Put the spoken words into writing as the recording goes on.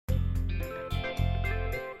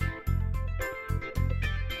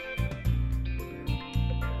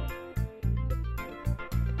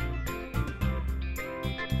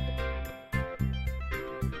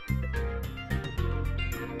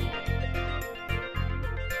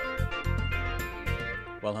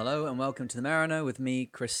Well, hello and welcome to the Mariner with me,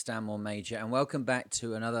 Chris Stanmore Major, and welcome back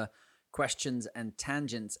to another Questions and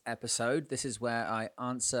Tangents episode. This is where I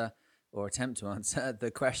answer or attempt to answer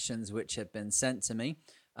the questions which have been sent to me.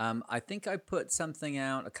 I think I put something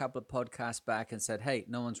out a couple of podcasts back and said, hey,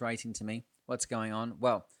 no one's writing to me. What's going on?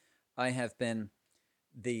 Well, I have been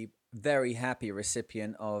the very happy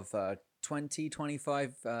recipient of 20,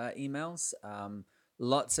 25 emails.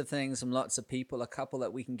 Lots of things from lots of people, a couple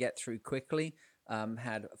that we can get through quickly.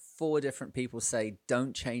 Had four different people say,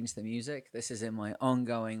 don't change the music. This is in my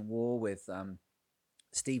ongoing war with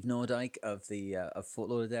Steve Nordyke of Fort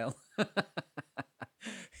Lauderdale,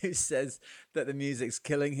 who says that the music's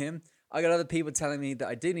killing him. I got other people telling me that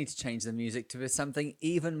I do need to change the music to something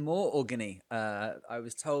even more organy. I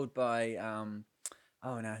was told by,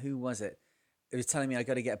 now who was it? It was telling me I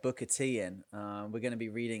got to get Booker T in. We're going to be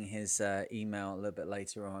reading his email a little bit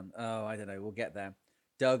later on. Oh, I don't know. We'll get there.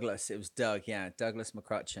 Douglas, it was Doug, yeah, Douglas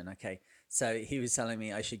McCrutcheon. Okay, so he was telling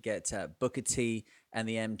me I should get Booker T and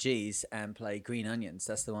the MGs and play Green Onions.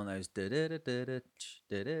 That's the one of those.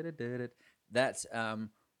 That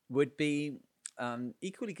would be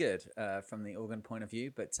equally good from the organ point of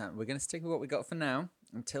view, but we're going to stick with what we got for now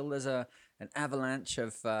until there's an avalanche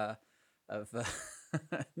of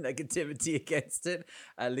negativity against it.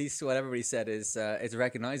 At least what everybody said is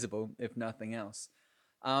recognizable, if nothing else.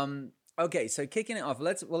 Okay, so kicking it off,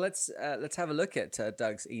 let's have a look at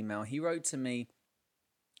Doug's email. He wrote to me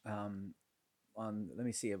on let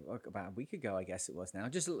me see about a week ago, I guess it was now,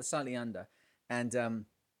 just slightly under, and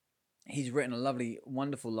he's written a lovely,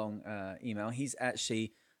 wonderful long email. He's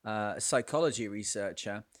actually a psychology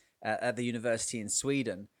researcher at the university in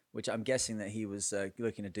Sweden, which I'm guessing that he was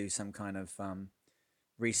looking to do some kind of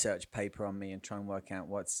research paper on me and try and work out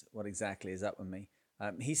what exactly is up with me.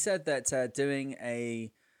 He said that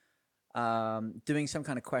doing some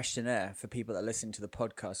kind of questionnaire for people that listen to the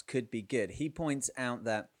podcast could be good. He points out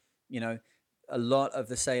that, a lot of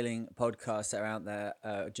the sailing podcasts that are out there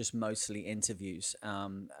are just mostly interviews.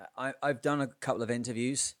 I've done a couple of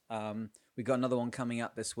interviews. We've got another one coming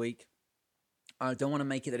up this week. I don't want to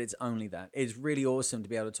make it that it's only that. It's really awesome to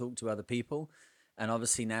be able to talk to other people. And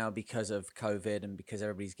obviously now, because of COVID and because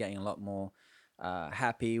everybody's getting a lot more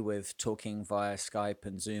happy with talking via Skype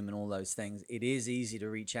and Zoom and all those things, it is easy to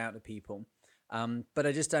reach out to people. But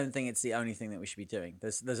I just don't think it's the only thing that we should be doing.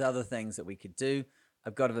 There's other things that we could do.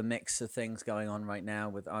 I've got a mix of things going on right now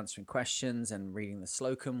with answering questions and reading the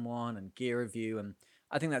Slocum one and gear review, and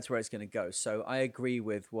I think that's where it's going to go. So I agree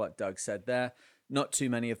with what Doug said there. Not too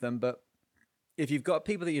many of them, but if you've got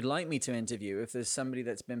people that you'd like me to interview, if there's somebody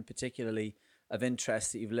that's been particularly of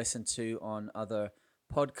interest that you've listened to on other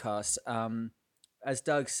podcasts, as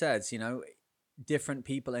Doug says, different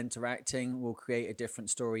people interacting will create a different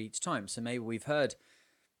story each time. So maybe we've heard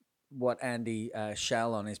what Andy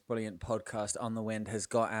Schell on his brilliant podcast On the Wind has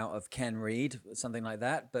got out of Ken Reed, something like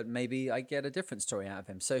that, but maybe I get a different story out of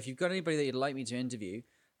him. So if you've got anybody that you'd like me to interview,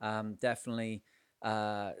 definitely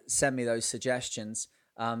send me those suggestions.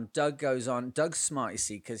 Doug goes on. Doug's smart, you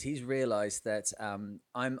see, because he's realized that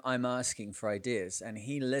I'm asking for ideas, and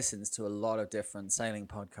he listens to a lot of different sailing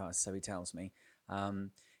podcasts. So he tells me.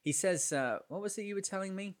 He says, "What was it you were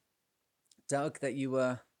telling me, Doug? That you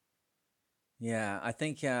were." Yeah, I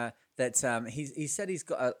think that he said he's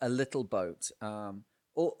got a little boat.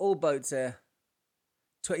 All boats are,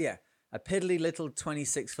 a piddly little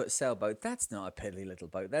 26-foot sailboat. That's not a piddly little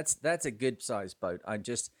boat. That's a good sized boat.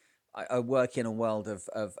 I work in a world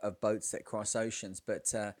of boats that cross oceans,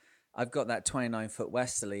 but I've got that 29-foot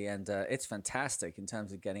westerly, and it's fantastic in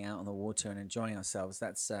terms of getting out on the water and enjoying ourselves.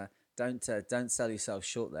 That's don't sell yourself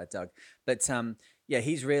short there, Doug. But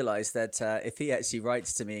he's realized that if he actually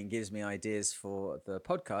writes to me and gives me ideas for the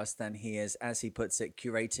podcast, then he is, as he puts it,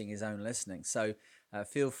 curating his own listening. So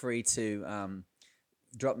feel free to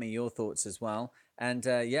drop me your thoughts as well. And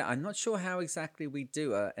I'm not sure how exactly we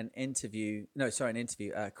do an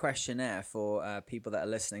questionnaire for people that are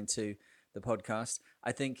listening to the podcast.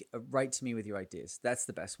 I think write to me with your ideas. That's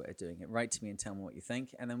the best way of doing it. Write to me and tell me what you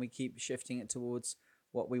think, and then we keep shifting it towards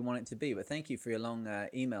what we want it to be. But thank you for your long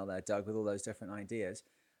email there, Doug, with all those different ideas.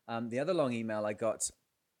 The other long email I got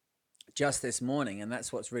just this morning, and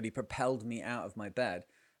that's what's really propelled me out of my bed.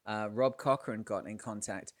 Rob Cochran got in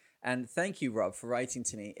contact. And thank you, Rob, for writing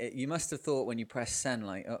to me. You must have thought when you press send,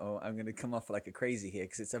 like, I'm going to come off like a crazy here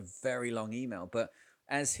because it's a very long email. But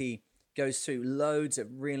as he goes through loads of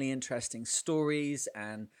really interesting stories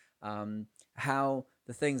and how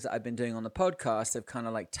the things that I've been doing on the podcast have kind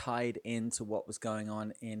of like tied into what was going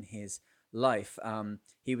on in his life.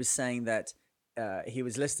 He was saying that he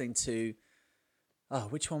was listening to Oh,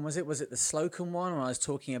 which one was it? Was it the Slocum one when I was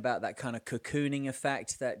talking about that kind of cocooning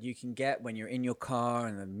effect that you can get when you're in your car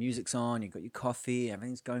and the music's on, you've got your coffee,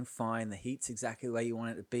 everything's going fine, the heat's exactly the way you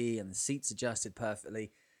want it to be, and the seat's adjusted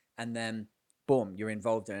perfectly, and then boom, you're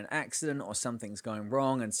involved in an accident or something's going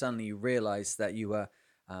wrong, and suddenly you realize that you were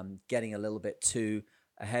getting a little bit too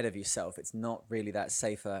ahead of yourself. It's not really that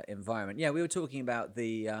safer environment. Yeah, we were talking about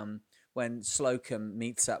the when Slocum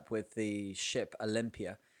meets up with the ship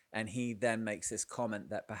Olympia, and he then makes this comment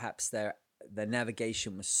that perhaps their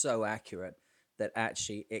navigation was so accurate that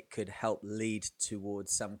actually it could help lead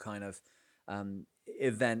towards some kind of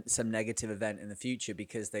event, some negative event in the future,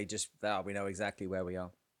 because they just, oh, we know exactly where we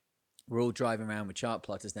are. We're all driving around with chart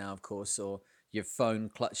plotters now, of course, or your phone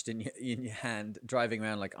clutched in your hand, driving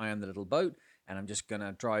around like I am the little boat, and I'm just going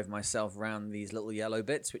to drive myself around these little yellow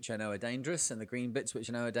bits, which I know are dangerous, and the green bits, which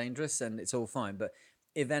I know are dangerous, and it's all fine. But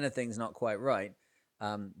if anything's not quite right,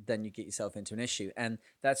 then you get yourself into an issue. And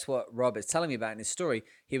that's what Rob is telling me about in his story.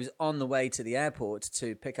 He was on the way to the airport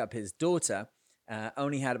to pick up his daughter,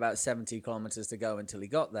 only had about 70 kilometers to go until he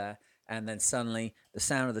got there. And then suddenly the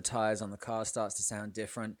sound of the tires on the car starts to sound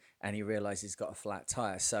different, and he realizes he's got a flat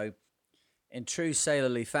tire. So, in true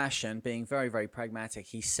sailorly fashion, being very, very pragmatic,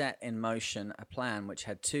 he set in motion a plan which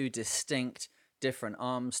had two distinct different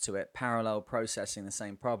arms to it, parallel processing the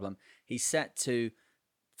same problem. He set to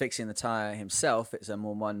fixing the tire himself. It's a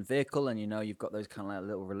more modern vehicle, and you've got those kind of like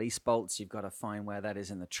little release bolts. You've got to find where that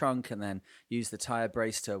is in the trunk, and then use the tire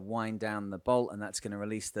brace to wind down the bolt, and that's going to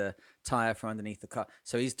release the tire from underneath the car.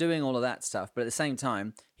 So he's doing all of that stuff, but at the same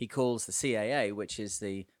time he calls the CAA, which is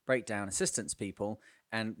the breakdown assistance people,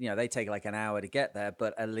 and they take like an hour to get there,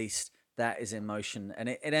 but at least that is in motion. And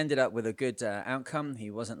it ended up with a good outcome.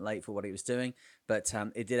 He wasn't late for what he was doing, but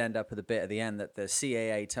it did end up with a bit at the end that the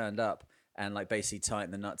CAA turned up and like basically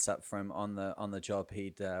tighten the nuts up from on the job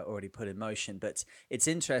he'd already put in motion. But it's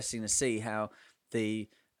interesting to see how the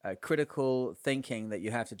critical thinking that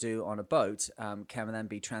you have to do on a boat can then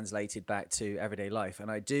be translated back to everyday life.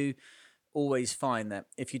 And I do always find that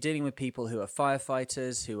if you're dealing with people who are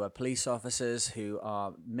firefighters, who are police officers, who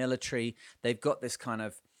are military, they've got this kind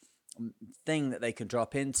of thing that they can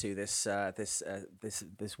drop into, this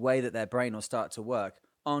way that their brain will start to work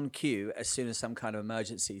on cue as soon as some kind of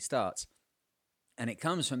emergency starts. And it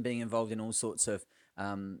comes from being involved in all sorts of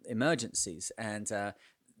emergencies. And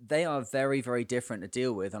they are very, very different to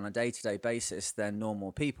deal with on a day-to-day basis than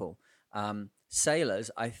normal people.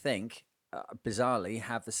 Sailors, I think, bizarrely,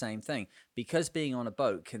 have the same thing. Because being on a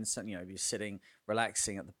boat can, you're sitting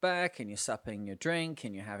relaxing at the back and you're supping your drink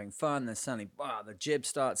and you're having fun, then suddenly, wow, the jib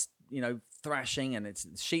starts, thrashing, and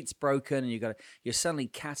the sheet's broken, and you're suddenly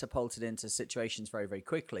catapulted into situations very, very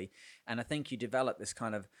quickly. And I think you develop this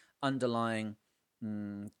kind of underlying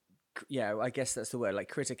I guess that's the word, like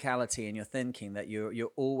criticality in your thinking, that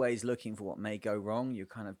you're always looking for what may go wrong. You're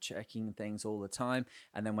kind of checking things all the time,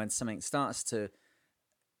 and then when something starts to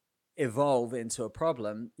evolve into a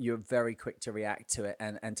problem, you're very quick to react to it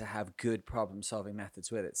and to have good problem solving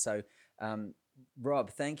methods with it. So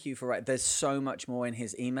Rob, thank you for writing. There's so much more in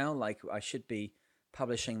his email. Like, I should be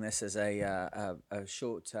publishing this as a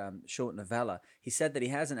short novella. He said that he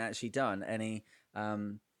hasn't actually done any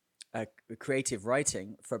creative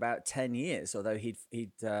writing for about 10 years, although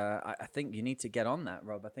I think you need to get on that,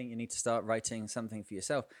 Rob. I think you need to start writing something for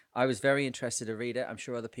yourself. I was very interested to read it. I'm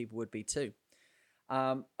sure other people would be too.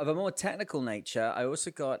 Of a more technical nature, I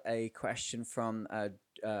also got a question from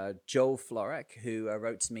Joel Florek, who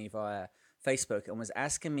wrote to me via Facebook and was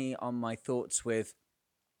asking me on my thoughts with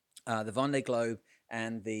the Vendee Globe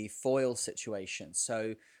and the foil situation.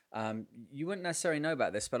 So you wouldn't necessarily know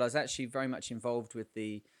about this, but I was actually very much involved with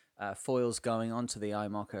the foils going onto the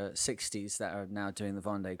IMOCA 60s that are now doing the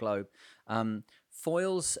Vendee Globe.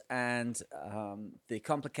 Foils and the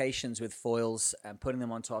complications with foils and putting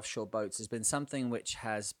them onto offshore boats has been something which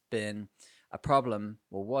has been a problem,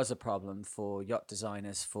 or was a problem, for yacht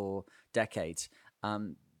designers for decades.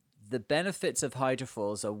 The benefits of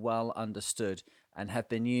hydrofoils are well understood and have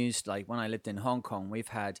been used. Like when I lived in Hong Kong, we've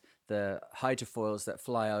had the hydrofoils that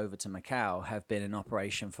fly over to Macau have been in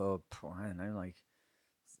operation for, I don't know, like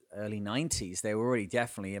early 90s. They were already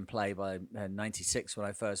definitely in play by 96 when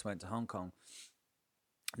I first went to Hong Kong.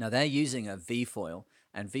 Now they're using a V-foil,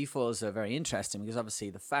 and V-foils are very interesting because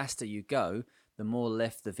obviously the faster you go, the more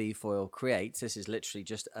lift the V-foil creates. This is literally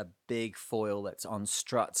just a big foil that's on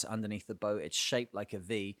struts underneath the boat. It's shaped like a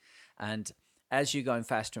V, and as you're going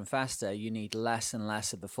faster and faster, you need less and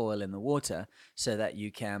less of the foil in the water so that you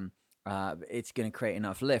can, it's going to create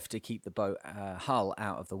enough lift to keep the boat hull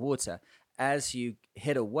out of the water. As you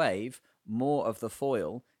hit a wave, more of the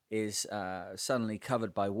foil is suddenly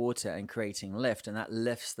covered by water and creating lift, and that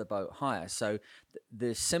lifts the boat higher. So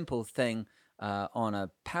the simple thing on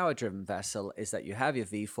a power driven vessel is that you have your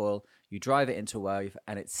V foil, you drive it into a wave,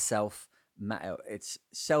 and it's self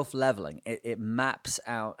leveling. It maps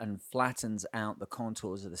out and flattens out the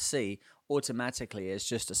contours of the sea automatically as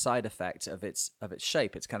just a side effect of its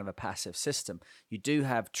shape. It's kind of a passive system. You do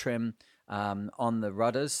have trim on the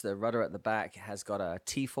rudders. The rudder at the back has got a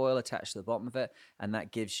T-foil attached to the bottom of it, and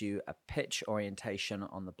that gives you a pitch orientation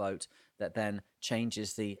on the boat that then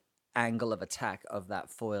changes the angle of attack of that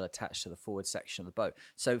foil attached to the forward section of the boat.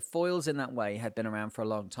 So foils in that way had been around for a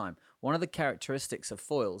long time. One of the characteristics of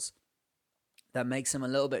foils that makes them a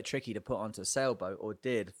little bit tricky to put onto a sailboat, or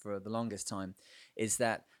did for the longest time, is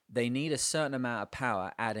that they need a certain amount of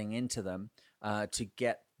power adding into them to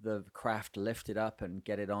get the craft lifted up and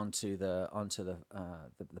get it onto the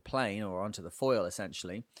plane, or onto the foil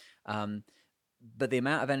essentially. But the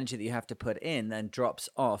amount of energy that you have to put in then drops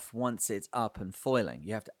off once it's up and foiling.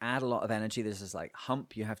 You have to add a lot of energy. This is like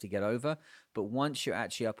hump you have to get over. But once you're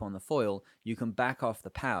actually up on the foil, you can back off the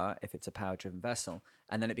power if it's a power-driven vessel,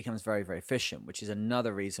 and then it becomes very, very efficient, which is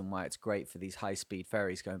another reason why it's great for these high-speed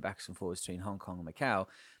ferries going backwards and forwards between Hong Kong and Macau,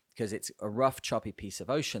 because it's a rough, choppy piece of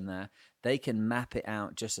ocean there. They can map it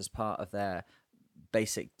out just as part of their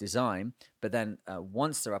basic design, but then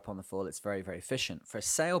once they're up on the foil, it's very, very efficient. For a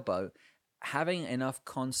sailboat, having enough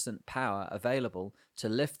constant power available to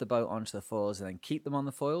lift the boat onto the foils and then keep them on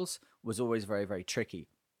the foils was always very, very tricky.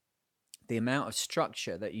 The amount of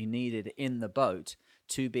structure that you needed in the boat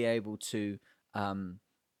to be able to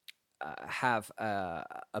have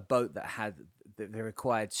a boat that had the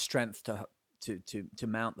required strength to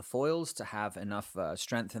mount the foils, to have enough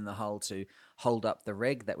strength in the hull to hold up the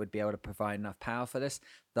rig that would be able to provide enough power for this.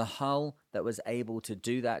 The hull that was able to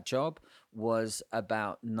do that job was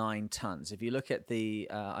about 9 tons. If you look at the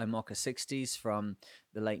IMOCA 60s from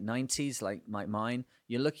the late 90s, like mine,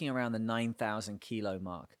 you're looking around the 9,000 kilo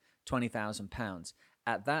mark, 20,000 pounds.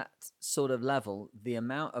 At that sort of level, the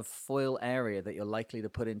amount of foil area that you're likely to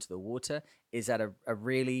put into the water is at a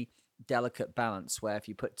really delicate balance, where if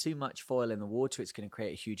you put too much foil in the water, it's going to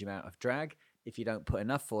create a huge amount of drag. If you don't put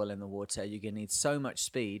enough foil in the water, you're going to need so much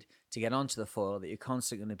speed to get onto the foil that you're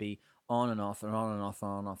constantly going to be on and off and on and off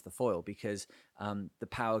and on and off the foil, because the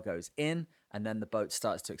power goes in and then the boat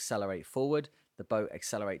starts to accelerate forward. The boat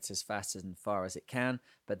accelerates as fast and far as it can,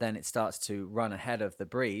 but then it starts to run ahead of the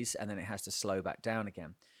breeze, and then it has to slow back down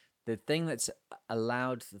again. The thing that's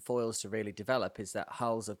allowed the foils to really develop is that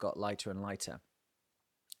hulls have got lighter and lighter.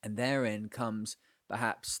 And therein comes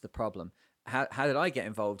perhaps the problem. How did I get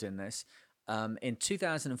involved in this? In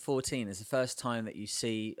 2014 is the first time that you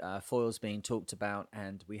see foils being talked about,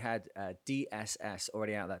 and we had DSS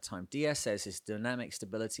already out at that time. DSS is Dynamic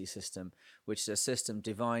Stability System, which is a system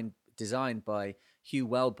designed by Hugh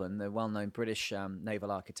Wellborn, the well-known British naval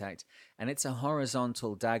architect, and it's a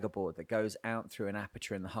horizontal dagger board that goes out through an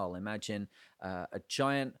aperture in the hull. Imagine a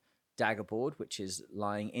giant dagger board which is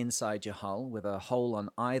lying inside your hull with a hole on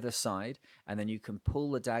either side, and then you can pull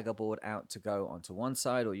the dagger board out to go onto one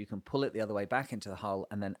side, or you can pull it the other way back into the hull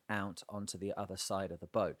and then out onto the other side of the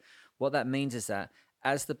boat. What that means is that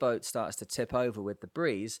as the boat starts to tip over with the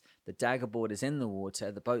breeze, the dagger board is in the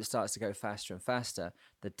water, the boat starts to go faster and faster,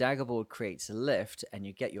 the dagger board creates a lift, and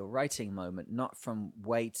you get your righting moment not from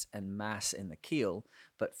weight and mass in the keel,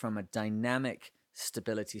 but from a dynamic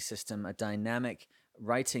stability system, a dynamic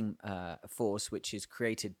righting force which is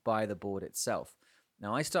created by the board itself.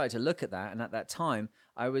 Now, I started to look at that, and at that time,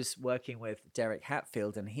 I was working with Derek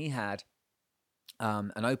Hatfield, and he had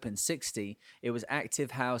an Open 60. It was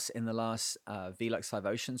active house in the last Velux 5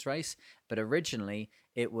 Oceans race, but originally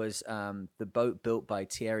it was the boat built by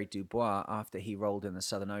Thierry Dubois after he rolled in the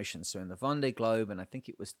Southern Ocean. So in the Vendee Globe, and I think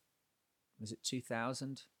it was it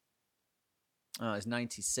 2000? Oh, it was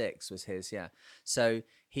 96 was his, yeah. So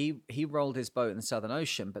he rolled his boat in the Southern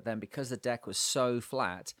Ocean, but then because the deck was so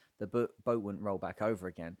flat, the boat wouldn't roll back over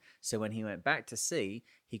again. So when he went back to sea,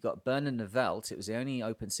 he got Bernard Nevelt. It was the only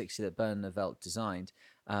Open 60 that Bernard Nevelt designed.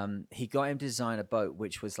 He got him to design a boat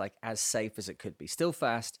which was like as safe as it could be. Still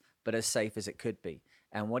fast, but as safe as it could be.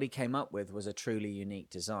 And what he came up with was a truly unique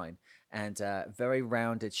design, and very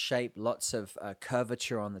rounded shape, lots of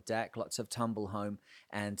curvature on the deck, lots of tumble home,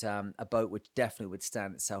 and a boat which definitely would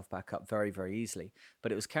stand itself back up very, very easily.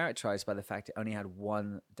 But it was characterized by the fact it only had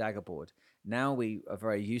one dagger board. Now we are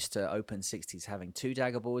very used to Open 60s having two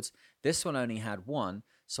dagger boards. This one only had one.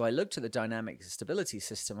 So I looked at the dynamic stability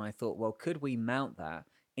system. I thought, well, could we mount that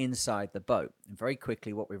inside the boat? And very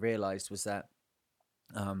quickly what we realized was that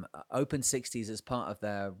Open 60s, as part of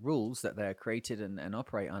their rules that they're created and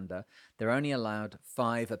operate under, they're only allowed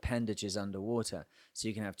 5 appendages underwater. So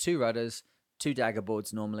you can have 2 rudders, 2 dagger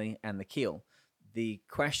boards normally, and the keel. The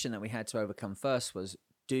question that we had to overcome first was,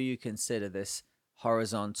 do you consider this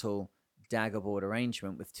horizontal daggerboard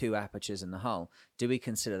arrangement with 2 apertures in the hull? Do we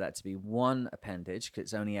consider that to be one appendage because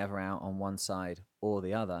it's only ever out on one side or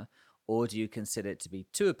the other? Or do you consider it to be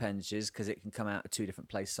 2 appendages because it can come out at 2 different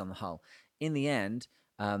places on the hull? In the end,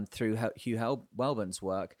 through Hugh Welburn's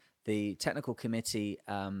work, the technical committee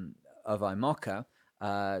of IMOCA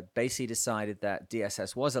basically decided that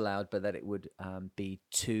DSS was allowed, but that it would be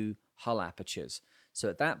 2 hull apertures. So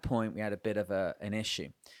at that point, we had a bit of an issue.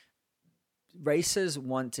 Racers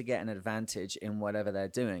want to get an advantage in whatever they're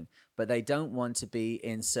doing, but they don't want to be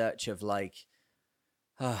in search of like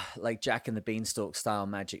Jack and the Beanstalk style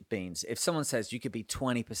magic beans. If someone says you could be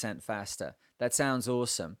 20% faster, that sounds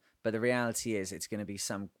awesome. But the reality is it's going to be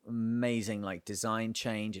some amazing like design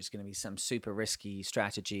change. It's going to be some super risky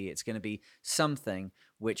strategy. It's going to be something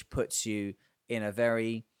which puts you in a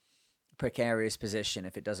very precarious position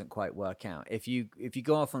if it doesn't quite work out. If you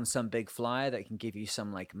go off on some big flyer that can give you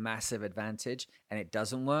some like massive advantage and it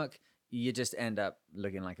doesn't work, you just end up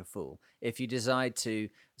looking like a fool. If you decide to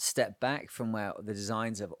step back from where the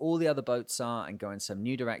designs of all the other boats are and go in some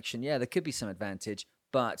new direction, yeah, there could be some advantage,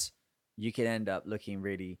 but you could end up looking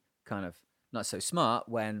really kind of not so smart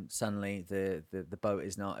when suddenly the boat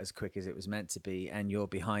is not as quick as it was meant to be and you're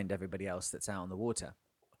behind everybody else that's out on the water.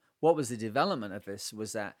 What was the development of this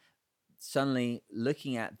was that suddenly,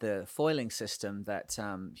 looking at the foiling system that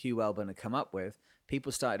Hugh Welburn had come up with,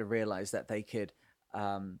 people started to realize that they could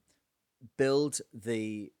build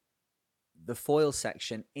the foil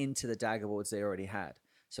section into the dagger boards they already had.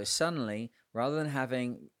 So suddenly, rather than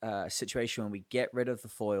having a situation when we get rid of the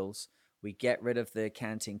foils, we get rid of the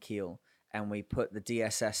canting keel, and we put the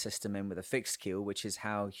DSS system in with a fixed keel, which is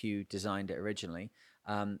how Hugh designed it originally,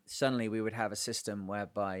 suddenly we would have a system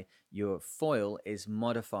whereby your foil is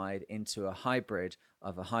modified into a hybrid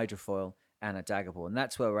of a hydrofoil and a daggerboard. And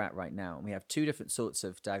that's where we're at right now. And we have 2 different sorts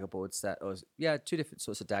of daggerboards 2 different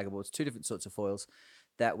sorts of daggerboards, 2 different sorts of foils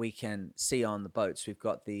that we can see on the boats. We've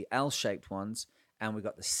got the L-shaped ones and we've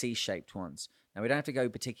got the C-shaped ones. Now, we don't have to go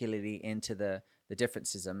particularly into the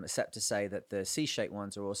differences, except to say that the C-shaped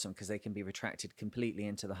ones are awesome because they can be retracted completely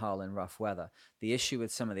into the hull in rough weather. The issue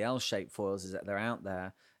with some of the L-shaped foils is that they're out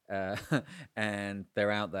there, and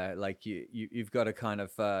they're out there. Like you've got to kind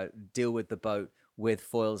of deal with the boat with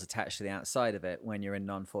foils attached to the outside of it when you're in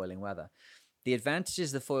non-foiling weather. The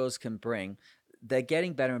advantages the foils can bring, they're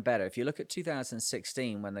getting better and better. If you look at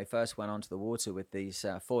 2016, when they first went onto the water with these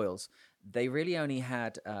foils, they really only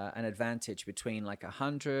had an advantage between like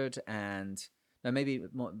 100 and no, maybe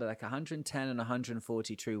more, but like 110 and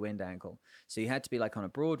 140 true wind angle. So you had to be like on a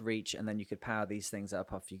broad reach, and then you could power these things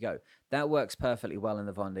up off you go. That works perfectly well in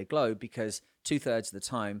the Vendee Globe because 2/3 of the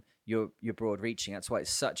time you're broad reaching. That's why it's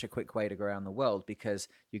such a quick way to go around the world, because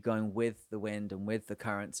you're going with the wind and with the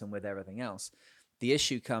currents and with everything else. The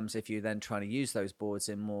issue comes if you then try to use those boards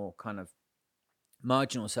in more kind of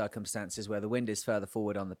marginal circumstances where the wind is further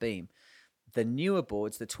forward on the beam. The newer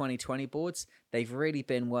boards, the 2020 boards, they've really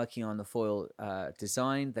been working on the foil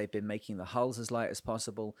design. They've been making the hulls as light as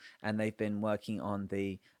possible, and they've been working on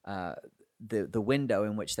the window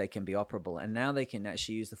in which they can be operable. And now they can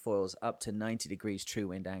actually use the foils up to 90 degrees true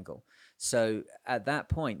wind angle. So at that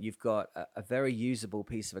point, you've got a very usable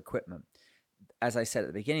piece of equipment. As I said at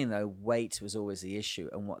the beginning, though, weight was always the issue.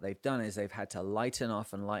 And what they've done is they've had to lighten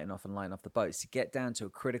off and lighten off and lighten off the boats to get down to a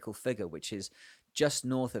critical figure, which is just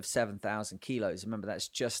north of 7,000 kilos. Remember, that's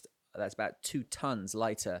about 2 tons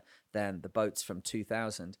lighter than the boats from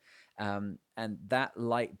 2000. And that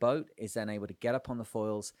light boat is then able to get up on the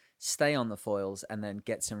foils, stay on the foils, and then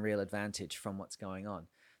get some real advantage from what's going on.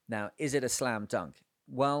 Now, is it a slam dunk?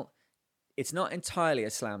 Well, it's not entirely a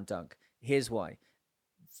slam dunk. Here's why.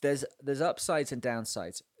 There's upsides and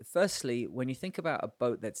downsides. Firstly, when you think about a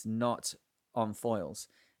boat that's not on foils,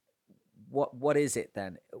 what is it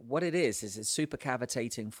then? What it is a super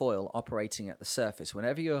cavitating foil operating at the surface.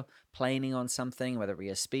 Whenever you're planing on something, whether it be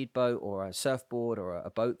a speedboat or a surfboard or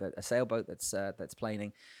a sailboat that's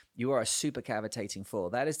planing, you are a super cavitating foil.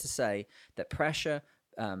 That is to say that pressure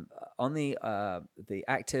on the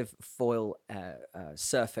active foil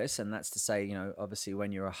surface, and that's to say, obviously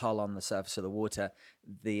when you're a hull on the surface of the water,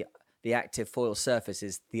 the active foil surface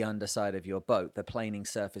is the underside of your boat, the planing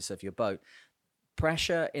surface of your boat.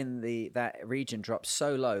 Pressure in that region drops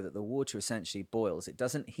so low that the water essentially boils. It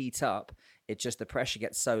doesn't heat up. It just, the pressure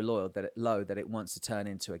gets so low that it wants to turn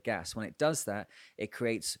into a gas. When it does that, it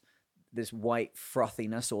creates this white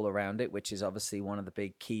frothiness all around it, which is obviously one of the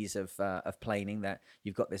big keys of planing, that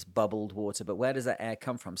you've got this bubbled water. But where does that air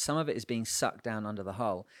come from? Some of it is being sucked down under the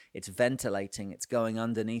hull. It's ventilating. It's going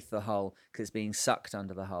underneath the hull because it's being sucked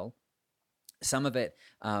under the hull. Some of it,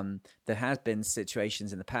 there has been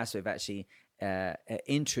situations in the past where we've actually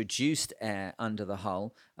introduced air under the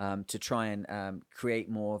hull to try and create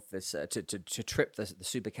more of this, to trip the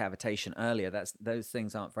supercavitation earlier. Those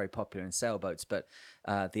things aren't very popular in sailboats, but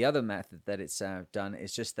the other method that it's done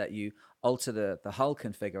is just that you alter the hull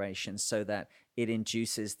configuration so that it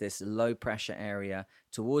induces this low pressure area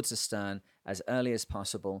towards the stern as early as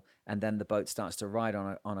possible, and then the boat starts to ride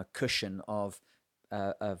on a cushion of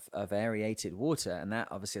aerated water, and that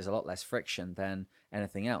obviously has a lot less friction than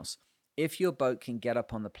anything else. If your boat can get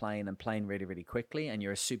up on the plane and plane really, really quickly, and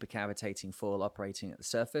you're a supercavitating foil operating at the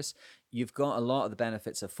surface, you've got a lot of the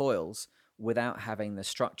benefits of foils without having the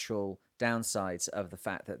structural downsides of the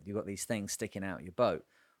fact that you've got these things sticking out your boat.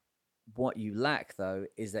 What you lack, though,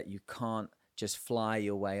 is that you can't just fly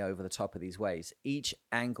your way over the top of these waves. Each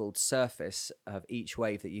angled surface of each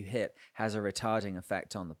wave that you hit has a retarding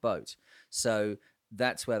effect on the boat. So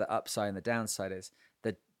that's where the upside and the downside is.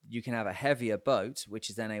 That you can have a heavier boat, which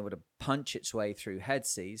is then able to punch its way through head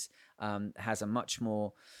seas, has a much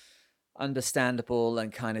more understandable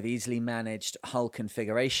and kind of easily managed hull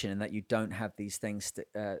configuration, and that you don't have these things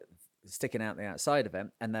sticking out the outside of it.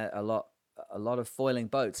 And that a lot of foiling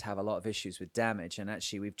boats have a lot of issues with damage. And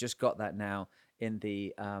actually, we've just got that now in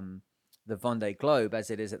the Vendee Globe as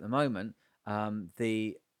it is at the moment.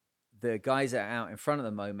 The guys that are out in front at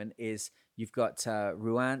the moment is you've got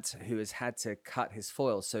Ruant, who has had to cut his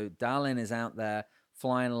foil. So Darlin is out there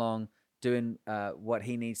flying along, doing what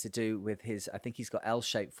he needs to do with his, I think he's got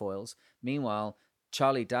L-shaped foils. Meanwhile,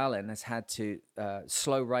 Charlie Darlin has had to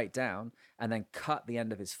slow right down and then cut the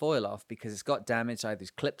end of his foil off because it's got damaged. Either he's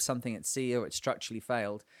clipped something at sea or it's structurally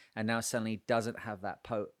failed, and now suddenly doesn't have that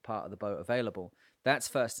part of the boat available. That's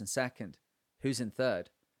first and second. Who's in third?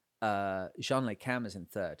 Jean Le Cam is in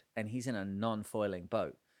third, and he's in a non-foiling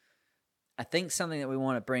boat. I think something that we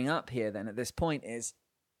want to bring up here then at this point is,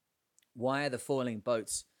 why are the foiling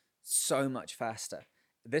boats so much faster?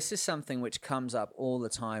 This is something which comes up all the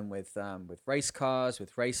time with race cars,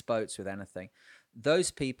 with race boats, with anything. Those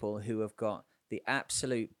people who have got the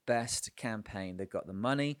absolute best campaign, they've got the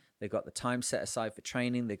money, they've got the time set aside for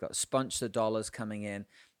training, they've got sponsor dollars coming in.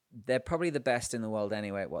 They're probably the best in the world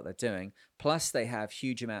anyway at what they're doing. Plus, they have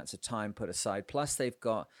huge amounts of time put aside. Plus, they've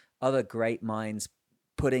got other great minds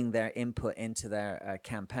putting their input into their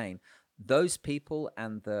campaign. Those people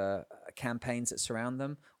and the campaigns that surround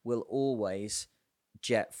them will always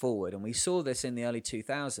jet forward. And we saw this in the early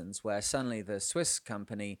 2000s, where suddenly the Swiss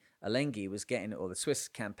company Alinghi was getting, or the Swiss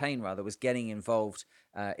campaign rather, was getting involved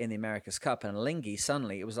in the America's Cup. And Alinghi,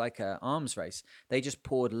 suddenly it was like an arms race. They just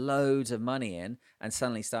poured loads of money in and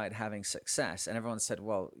suddenly started having success. And everyone said,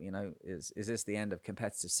 well, you know, is this the end of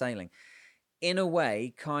competitive sailing? In a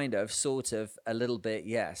way, kind of, sort of, a little bit,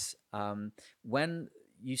 yes. When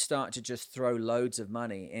you start to just throw loads of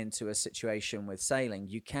money into a situation with sailing,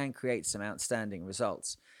 you can create some outstanding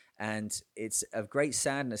results. And it's of great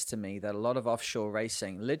sadness to me that a lot of offshore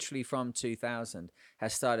racing, literally from 2000,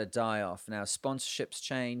 has started to die off. Now, sponsorships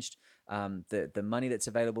changed. The money that's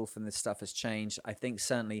available from this stuff has changed. I think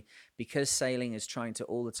certainly because sailing is trying to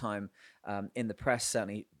all the time in the press,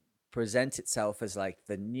 certainly present itself as like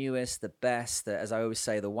the newest, the best, as I always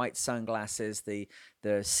say, the white sunglasses, the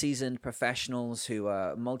seasoned professionals who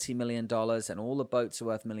are multi-million dollars, and all the boats are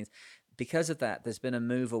worth millions. Because of that, there's been a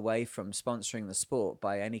move away from sponsoring the sport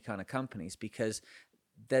by any kind of companies, because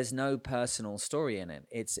there's no personal story in it.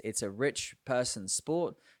 It's a rich person's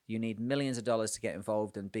sport. You need millions of dollars to get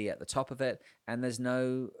involved and be at the top of it, and there's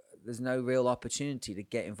no real opportunity to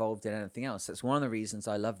get involved in anything else. That's one of the reasons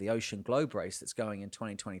I love the Ocean Globe race that's going in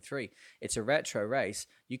 2023. It's a retro race.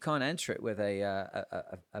 You can't enter it with a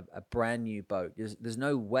brand new boat. There's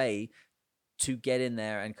no way to get in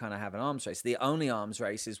there and kind of have an arms race. The only arms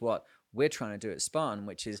race is what we're trying to do at Spartan,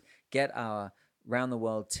 which is get our round the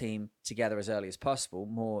world team together as early as possible.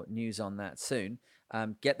 More news on that soon.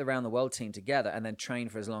 Get the round the world team together and then train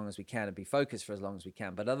for as long as we can and be focused for as long as we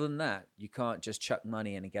can. But other than that, you can't just chuck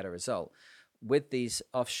money in and get a result. With these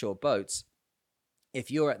offshore boats,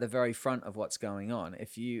 if you're at the very front of what's going on,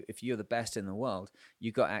 if you're the best in the world,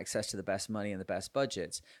 you've got access to the best money and the best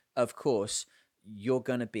budgets. Of course, you're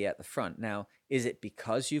going to be at the front. Now, is it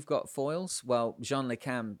because you've got foils? Well, Jean Le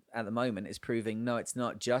Cam at the moment is proving no, it's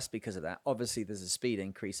not just because of that. Obviously, there's a speed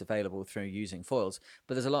increase available through using foils,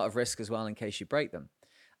 but there's a lot of risk as well in case you break them.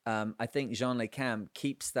 I think Jean Le Cam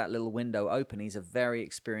keeps that little window open. He's a very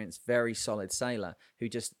experienced, very solid sailor who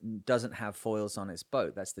just doesn't have foils on his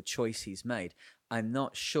boat. That's the choice he's made. I'm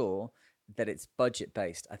not sure that it's budget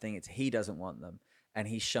based. I think it's he doesn't want them. And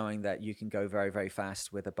he's showing that you can go very, very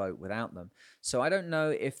fast with a boat without them. So I don't know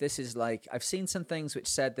if this is like, I've seen some things which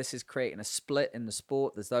said this is creating a split in the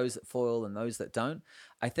sport. There's those that foil and those that don't.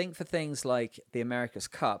 I think for things like the America's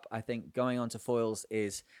Cup, I think going on to foils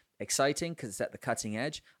is exciting because it's at the cutting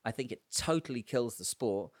edge. I think it totally kills the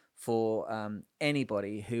sport for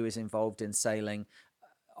anybody who is involved in sailing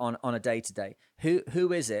on a day to day.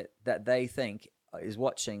 Who is it that they think is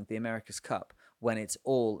watching the America's Cup when it's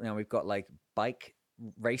all, we've got like bike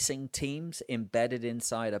racing teams embedded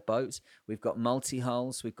inside a boat. We've got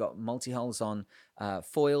multi-hulls. We've got multi-hulls on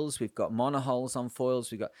foils. We've got monohulls on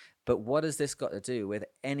foils. But what has this got to do with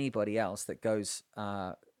anybody else that goes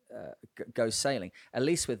sailing? At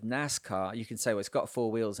least with NASCAR, you can say, well, it's got four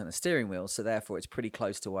wheels and a steering wheel, so therefore it's pretty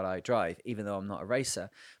close to what I drive, even though I'm not a racer.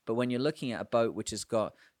 But when you're looking at a boat which has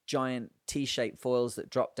got giant T-shaped foils that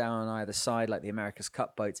drop down on either side, like the America's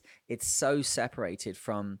Cup boats, it's so separated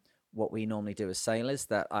from what we normally do as sailors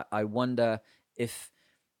that I wonder if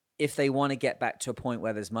they want to get back to a point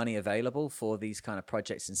where there's money available for these kind of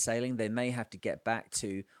projects in sailing, they may have to get back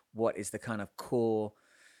to what is the kind of core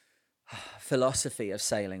philosophy of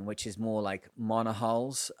sailing, which is more like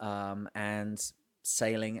monohulls and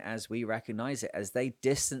sailing as we recognize it. As they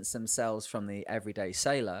distance themselves from the everyday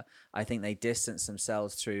sailor, I think they distance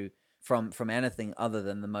themselves from anything other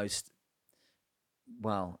than the most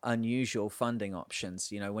unusual funding options.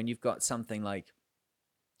 When you've got something like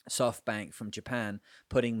SoftBank from Japan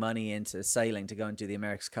putting money into sailing to go and do the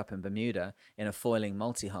America's Cup in Bermuda in a foiling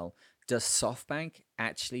multi-hull, does SoftBank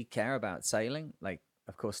actually care about sailing? Like,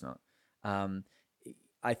 of course not.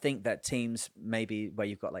 I think that teams maybe where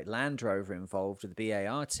you've got like Land Rover involved with the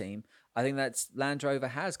BAR team, I think that Land Rover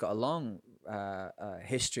has got a long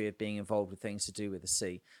history of being involved with things to do with the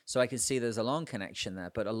sea. So I can see there's a long connection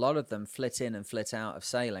there, but a lot of them flit in and flit out of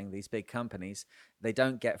sailing, these big companies. They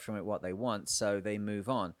don't get from it what they want, so they move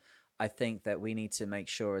on. I think that we need to make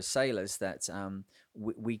sure as sailors that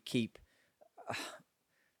we keep...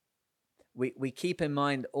 We keep in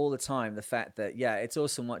mind all the time the fact that, it's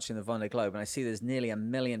awesome watching the Vendee Globe. And I see there's nearly 1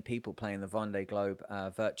 million people playing the Vendee Globe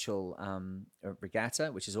virtual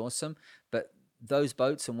regatta, which is awesome. But those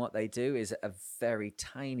boats and what they do is a very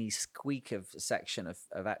tiny squeak of section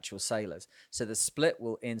of actual sailors. So the split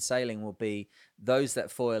in sailing will be those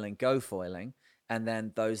that foil and go foiling, and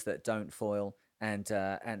then those that don't foil and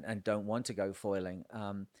don't want to go foiling.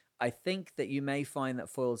 I think that you may find that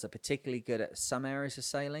foils are particularly good at some areas of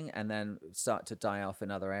sailing and then start to die off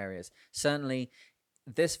in other areas. Certainly,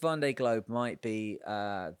 this Vendee Globe might be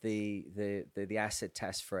the acid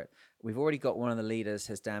test for it. We've already got one of the leaders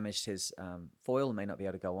has damaged his foil, may not be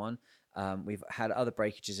able to go on. We've had other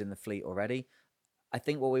breakages in the fleet already. I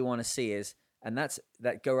think what we want to see is, and that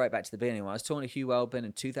go right back to the beginning. When I was talking to Hugh Welburn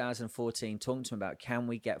in 2014, talking to him about can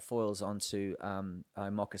we get foils onto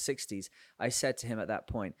Mocha 60s, I said to him at that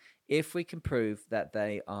point, if we can prove that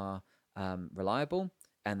they are reliable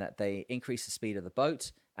and that they increase the speed of the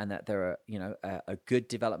boat and that they're a good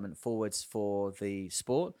development forwards for the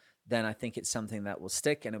sport, then I think it's something that will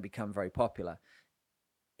stick and it'll become very popular.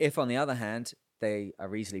 If, on the other hand, they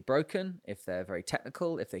are easily broken, if they're very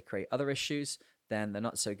technical, if they create other issues, then they're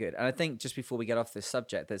not so good. And I think just before we get off this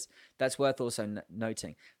subject, that's worth also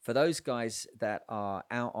noting. For those guys that are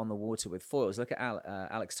out on the water with foils, look at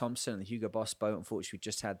Alex Thompson and the Hugo Boss boat. Unfortunately, we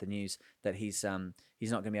just had the news that he's not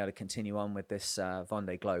going to be able to continue on with this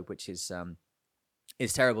Vendee Globe, which is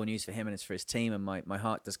terrible news for him and it's for his team. And my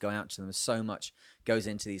heart does go out to them. So much goes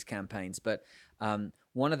into these campaigns. But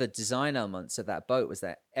one of the design elements of that boat was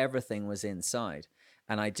that everything was inside.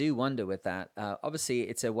 And I do wonder with that, obviously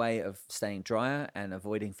it's a way of staying drier and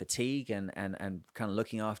avoiding fatigue and kind of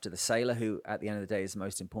looking after the sailor, who at the end of the day is the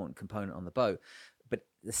most important component on the boat. But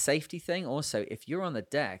the safety thing also, if you're on the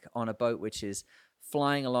deck on a boat which is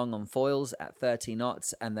flying along on foils at 30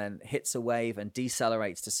 knots and then hits a wave and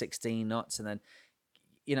decelerates to 16 knots and then,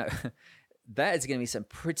 that is going to be some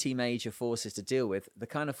pretty major forces to deal with, the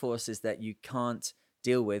kind of forces that you can't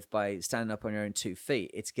deal with by standing up on your own 2 feet.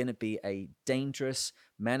 It's going to be a dangerous,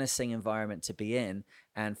 menacing environment to be in.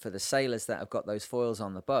 And for the sailors that have got those foils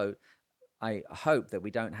on the boat, I hope that we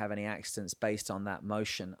don't have any accidents based on that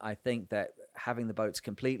motion. I think that having the boats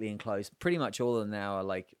completely enclosed, pretty much all of them now are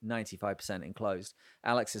like 95% enclosed.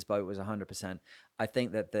 Alex's boat was 100%. I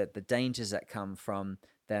think that the dangers that come from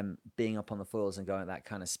them being up on the foils and going at that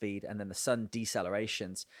kind of speed. And then the sudden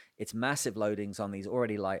decelerations, it's massive loadings on these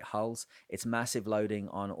already light hulls. It's massive loading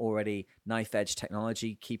on already knife edge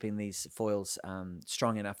technology, keeping these foils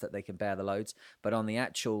strong enough that they can bear the loads. But on the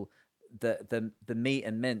actual the meat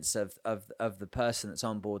and mince of the person that's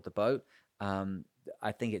on board the boat,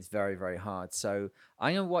 I think it's very, very hard. So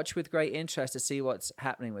I'm going to watch with great interest to see what's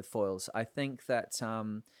happening with foils. I think that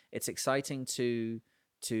it's exciting to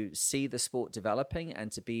see the sport developing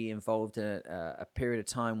and to be involved in a period of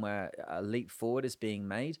time where a leap forward is being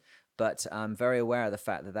made. But I'm very aware of the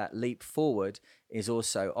fact that that leap forward is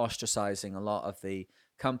also ostracizing a lot of the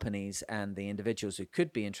companies and the individuals who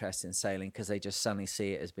could be interested in sailing because they just suddenly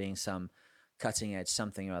see it as being some cutting edge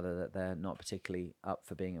something or other that they're not particularly up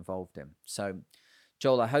for being involved in. So,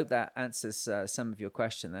 Joel, I hope that answers some of your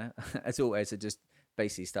question there. As always, I just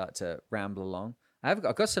basically start to ramble along. I've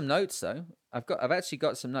got some notes though. I've actually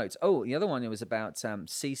got some notes. Oh, the other one was about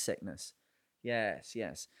seasickness. Yes.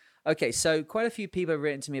 Okay, so quite a few people have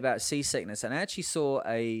written to me about seasickness, and I actually saw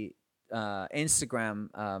a Instagram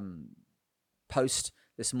post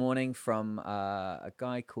this morning from a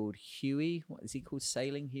guy called Huey. What is he called?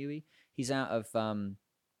 Sailing Huey. He's out of South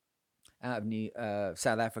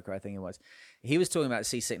Africa, I think it was. He was talking about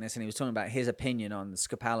seasickness, and he was talking about his opinion on the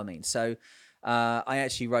scopolamine. So I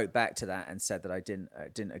actually wrote back to that and said that I didn't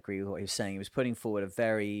agree with what he was saying. He was putting forward a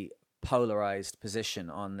very polarized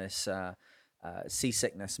position on this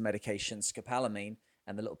seasickness medication, scopolamine,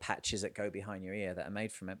 and the little patches that go behind your ear that are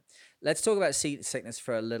made from it. Let's talk about seasickness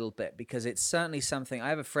for a little bit, because it's certainly something. I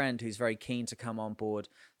have a friend who's very keen to come on board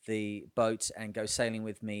the boat and go sailing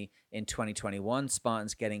with me in 2021.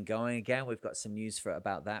 Spartan's getting going again. We've got some news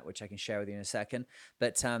about that, which I can share with you in a second.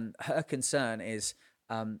 But her concern is,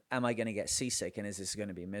 am I going to get seasick, and is this going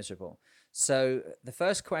to be miserable? So the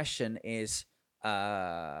first question is, you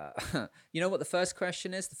know what the first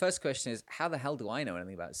question is? The first question is, how the hell do I know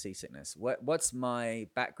anything about seasickness? What's my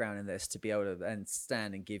background in this to be able to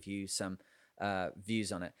understand and give you some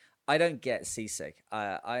views on it? I don't get seasick.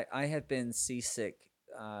 I have been seasick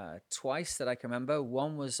twice that I can remember.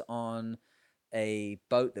 One was on a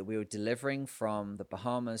boat that we were delivering from the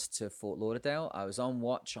Bahamas to Fort Lauderdale. I was on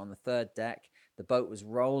watch on the third deck. The boat was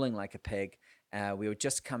rolling like a pig. We were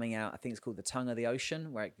just coming out, I think it's called the tongue of the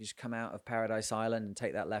ocean, where you just come out of Paradise Island and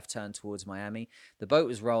take that left turn towards Miami. The boat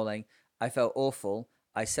was rolling. I felt awful.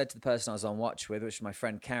 I said to the person I was on watch with, which was my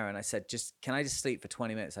friend Karen, I said, can I just sleep for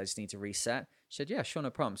 20 minutes? I just need to reset. She said, yeah, sure, no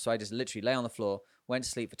problem. So I just literally lay on the floor, went to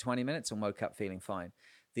sleep for 20 minutes and woke up feeling fine.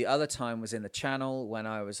 The other time was in the Channel when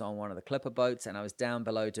I was on one of the clipper boats, and I was down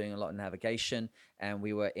below doing a lot of navigation, and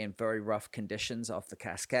we were in very rough conditions off the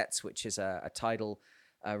Casquettes, which is a tidal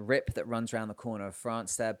rip that runs around the corner of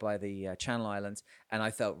France there by the Channel Islands, and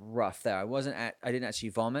I felt rough there. I didn't actually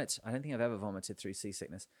vomit. I don't think I've ever vomited through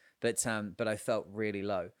seasickness, but I felt really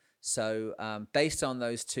low. So based on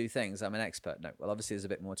those two things, I'm an expert. No, well, obviously there's a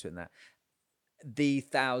bit more to it than that. The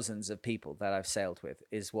thousands of people that I've sailed with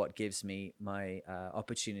is what gives me my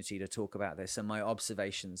opportunity to talk about this and my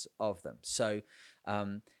observations of them. So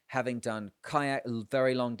having done kayak,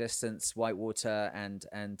 very long distance, whitewater and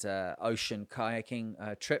ocean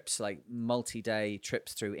kayaking trips, like multi-day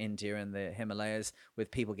trips through India and the Himalayas with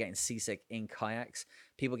people getting seasick in kayaks,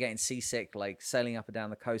 people getting seasick like sailing up and down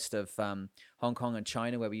the coast of Hong Kong and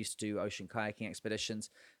China, where we used to do ocean kayaking expeditions.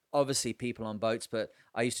 Obviously people on boats, but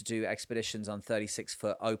I used to do expeditions on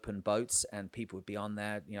 36-foot open boats, and people would be on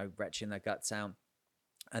there, retching their guts out,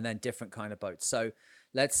 and then different kind of boats. So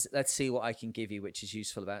let's see what I can give you, which is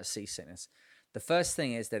useful about seasickness. The first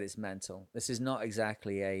thing is that it's mental. This is not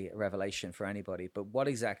exactly a revelation for anybody, but what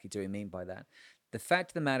exactly do we mean by that? The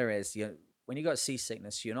fact of the matter is, when you got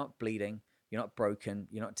seasickness, you're not bleeding, you're not broken,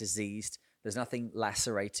 you're not diseased. There's nothing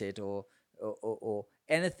lacerated or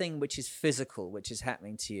anything which is physical, which is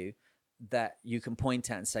happening to you, that you can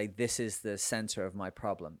point at and say, this is the center of my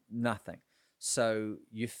problem. Nothing. So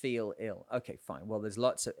you feel ill. Okay, fine. Well, there's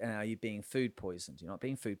lots of, are you being food poisoned? You're not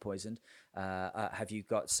being food poisoned. Have you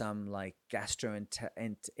got some like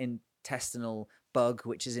gastrointestinal bug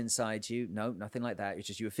which is inside you? No, nothing like that. It's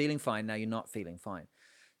just you were feeling fine. Now you're not feeling fine.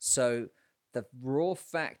 So the raw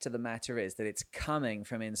fact of the matter is that it's coming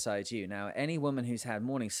from inside you. Now, any woman who's had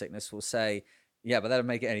morning sickness will say, yeah, but that'll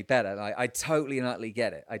make it any better. I totally and utterly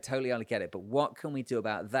get it. But what can we do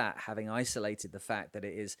about that, having isolated the fact that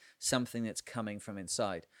it is something that's coming from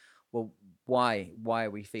inside? Well, why? Why are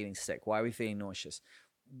we feeling sick? Why are we feeling nauseous?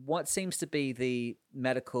 What seems to be the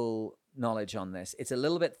medical knowledge on this? It's a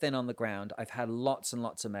little bit thin on the ground. I've had lots and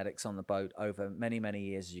lots of medics on the boat over many, many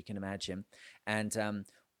years, as you can imagine. And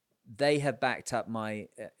they have backed up my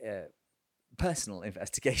personal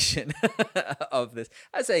investigation of this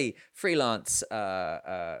as a freelance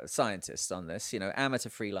scientist on this, amateur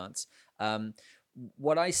freelance. Um,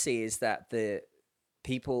 what I see is that the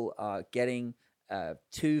people are getting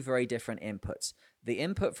two very different inputs. The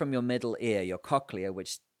input from your middle ear, your cochlea,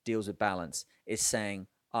 which deals with balance, is saying,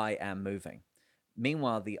 I am moving.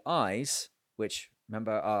 Meanwhile, the eyes, which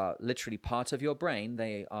remember are literally part of your brain,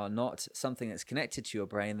 they are not something that's connected to your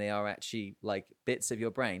brain, they are actually like bits of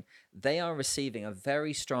your brain. They are receiving a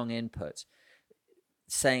very strong input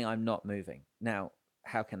saying, I'm not moving. Now,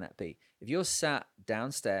 how can that be? If you're sat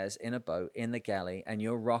downstairs in a boat in the galley and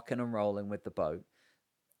you're rocking and rolling with the boat,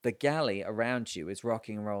 the galley around you is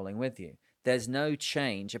rocking and rolling with you. There's no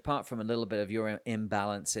change apart from a little bit of your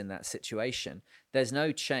imbalance in that situation. There's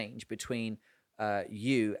no change between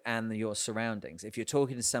you and your surroundings. If you're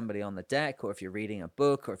talking to somebody on the deck, or if you're reading a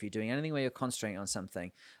book, or if you're doing anything where you're concentrating on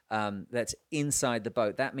something that's inside the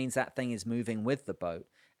boat, that means that thing is moving with the boat.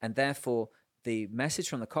 And therefore, the message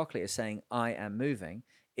from the cochlea is saying, I am moving,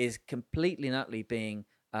 is completely and utterly being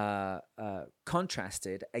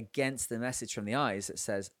contrasted against the message from the eyes that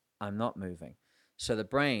says, I'm not moving. So the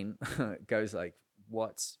brain goes like,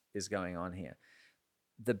 what is going on here?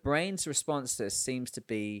 The brain's response to this seems to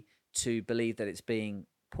be to believe that it's being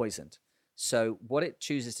poisoned. So what it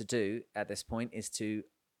chooses to do at this point is to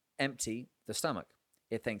empty the stomach.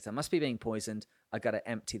 It thinks, I must be being poisoned. I got to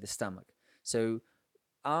empty the stomach. So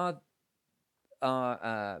our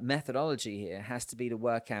methodology here has to be to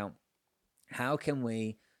work out how can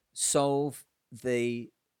we solve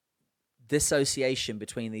the dissociation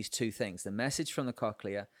between these two things, the message from the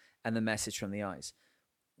cochlea and the message from the eyes.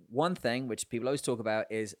 One thing which people always talk about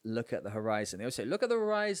is look at the horizon. They always say, look at the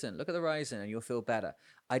horizon, and you'll feel better.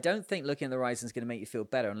 I don't think looking at the horizon is going to make you feel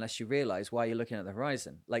better unless you realize why you're looking at the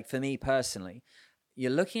horizon. Like for me personally,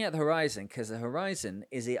 you're looking at the horizon because the horizon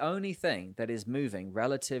is the only thing that is moving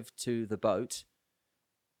relative to the boat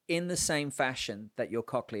in the same fashion that your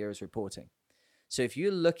cochlea is reporting. So if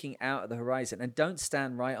you're looking out at the horizon, and don't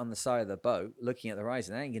stand right on the side of the boat looking at the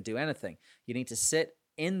horizon, that ain't going to do anything. You need to sit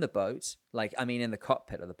in the boat, in the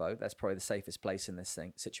cockpit of the boat. That's probably the safest place in this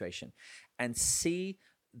situation, and see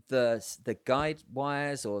the guide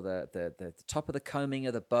wires or the top of the coaming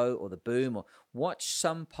of the boat or the boom, or watch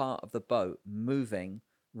some part of the boat moving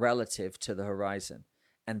relative to the horizon.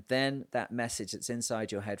 And then that message that's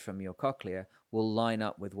inside your head from your cochlea will line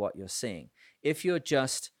up with what you're seeing. If you're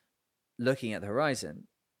just looking at the horizon,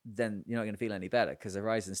 then you're not going to feel any better because the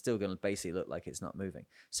horizon's still going to basically look like it's not moving.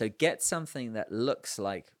 So get something that looks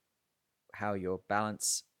like how your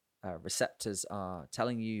balance receptors are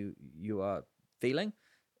telling you you are feeling,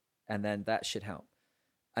 and then that should help.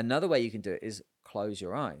 Another way you can do it is close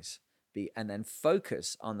your eyes and then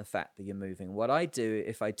focus on the fact that you're moving. What I do,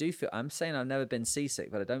 if I do feel, I'm saying I've never been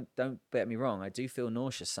seasick, but I don't get me wrong, I do feel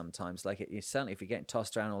nauseous sometimes. Like certainly if you're getting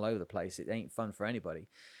tossed around all over the place, it ain't fun for anybody.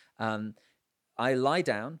 I lie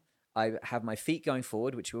down. I have my feet going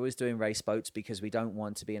forward, which we always do in race boats because we don't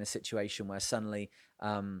want to be in a situation where suddenly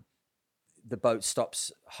the boat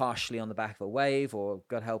stops harshly on the back of a wave, or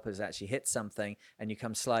God help us actually hit something and you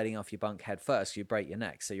come sliding off your bunk head first, you break your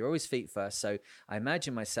neck. So you're always feet first. So I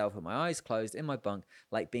imagine myself with my eyes closed in my bunk,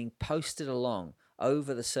 like being posted along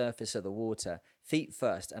over the surface of the water, feet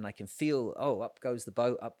first, and I can feel, up goes the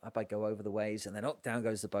boat, up I go over the waves, and then down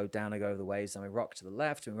goes the boat, down I go over the waves, and we rock to the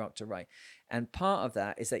left and we rock to right. And part of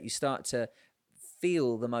that is that you start to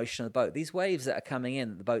feel the motion of the boat. These waves that are coming in,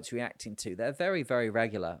 that the boat's reacting to, they're very, very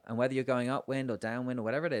regular. And whether you're going upwind or downwind or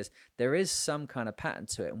whatever it is, there is some kind of pattern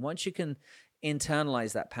to it. And once you can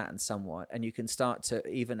internalize that pattern somewhat, and you can start to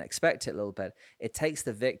even expect it a little bit, it takes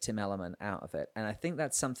the victim element out of it. And I think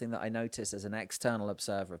that's something that I notice as an external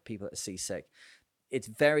observer of people that are seasick. It's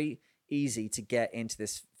very easy to get into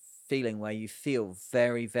this feeling where you feel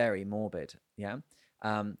very, very morbid. Yeah.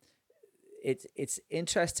 It's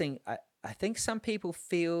interesting. I think some people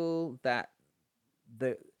feel that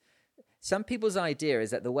some people's idea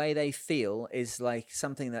is that the way they feel is like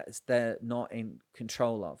something that they're not in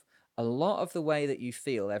control of. A lot of the way that you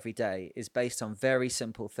feel every day is based on very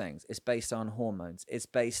simple things. It's based on hormones. It's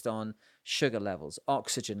based on sugar levels,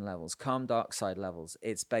 oxygen levels, carbon dioxide levels.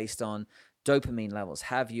 It's based on dopamine levels.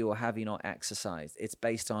 Have you or have you not exercised? It's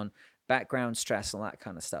based on background stress and that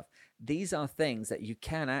kind of stuff. These are things that you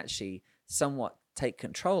can actually somewhat take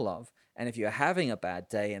control of. And if you're having a bad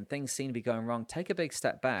day and things seem to be going wrong, take a big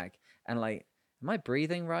step back and am I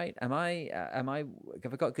breathing right? Have I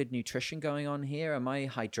got good nutrition going on here? Am I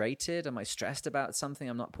hydrated? Am I stressed about something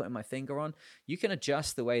I'm not putting my finger on? You can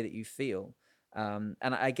adjust the way that you feel. And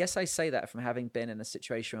I guess I say that from having been in a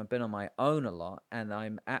situation where I've been on my own a lot, and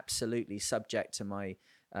I'm absolutely subject to my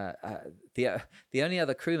The only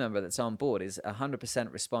other crew member that's on board is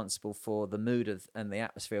 100% responsible for the mood and the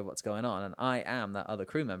atmosphere of what's going on, and I am that other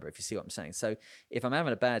crew member, if you see what I'm saying. So if I'm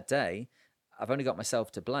having a bad day, I've only got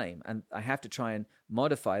myself to blame, and I have to try and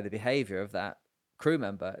modify the behavior of that crew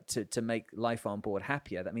member to make life on board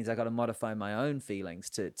happier. That means I got to modify my own feelings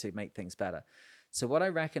to make things better. So what I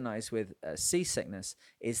recognize with seasickness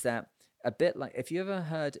is that, a bit like, if you ever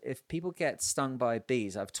heard, if people get stung by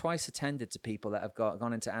bees, I've twice attended to people that have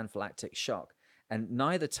gone into anaphylactic shock, and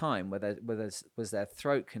neither time was their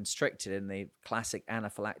throat constricted in the classic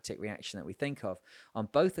anaphylactic reaction that we think of. On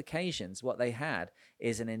both occasions, what they had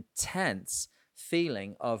is an intense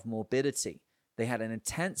feeling of morbidity. They had an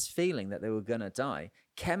intense feeling that they were going to die.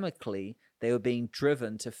 Chemically, they were being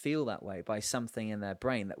driven to feel that way by something in their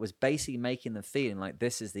brain that was basically making them feeling like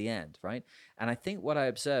this is the end, right? And I think what I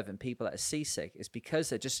observe in people that are seasick is because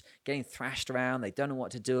they're just getting thrashed around, they don't know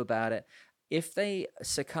what to do about it. If they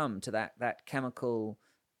succumb to that chemical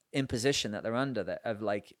imposition that they're under, that of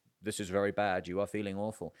like, this is very bad, you are feeling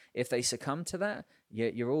awful. If they succumb to that,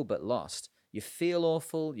 you're all but lost. You feel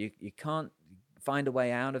awful, you can't find a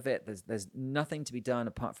way out of it. There's nothing to be done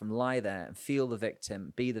apart from lie there and feel the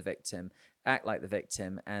victim, be the victim, act like the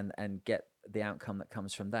victim, and get the outcome that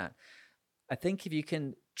comes from that. I think if you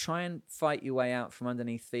can try and fight your way out from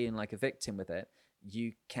underneath feeling like a victim with it,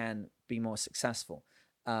 you can be more successful.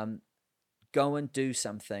 Go and do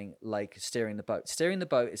something like steering the boat. Steering the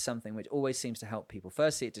boat is something which always seems to help people.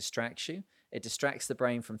 Firstly, it distracts you. It distracts the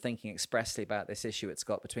brain from thinking expressly about this issue it's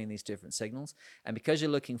got between these different signals. And because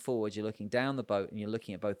you're looking forward, you're looking down the boat and you're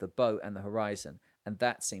looking at both the boat and the horizon. And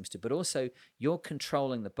that seems to, but also you're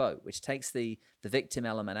controlling the boat, which takes the victim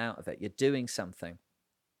element out of it. You're doing something.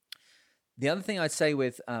 The other thing I'd say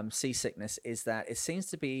with seasickness is that it seems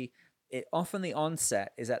to be, often the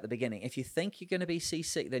onset is at the beginning. If you think you're going to be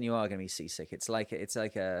seasick, then you are going to be seasick. It's like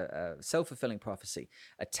a self-fulfilling prophecy.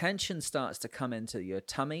 A tension starts to come into your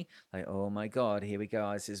tummy, like, oh my God, here we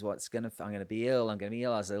go. This is I'm going to be ill. I'm going to be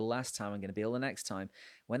ill. I was ill last time. I'm going to be ill the next time.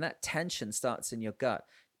 When that tension starts in your gut,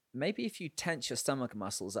 maybe if you tense your stomach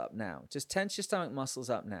muscles up now, just tense your stomach muscles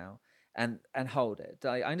up now and hold it.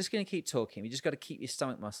 I'm just going to keep talking. You just got to keep your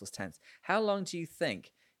stomach muscles tense. How long do you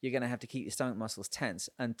think you're going to have to keep your stomach muscles tense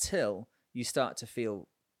until you start to feel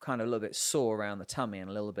kind of a little bit sore around the tummy and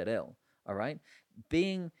a little bit ill? All right.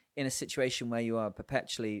 Being in a situation where you are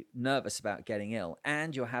perpetually nervous about getting ill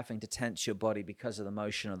and you're having to tense your body because of the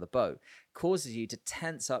motion of the boat causes you to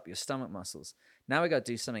tense up your stomach muscles. Now we got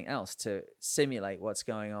to do something else to simulate what's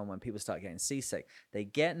going on when people start getting seasick. They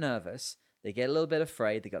get nervous, they get a little bit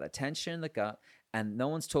afraid, they got a tension in the gut, and no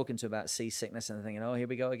one's talking to them about seasickness and they're thinking, oh, here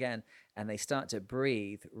we go again. And they start to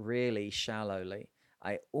breathe really shallowly.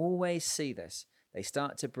 I always see this. They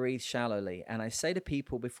start to breathe shallowly. And I say to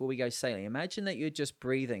people before we go sailing, imagine that you're just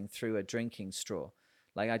breathing through a drinking straw.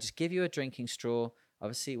 Like, I just give you a drinking straw.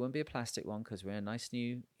 Obviously, it won't be a plastic one because we're in a nice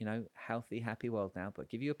new, healthy, happy world now. But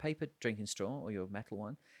give you a paper drinking straw or your metal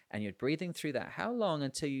one, and you're breathing through that. How long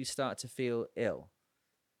until you start to feel ill?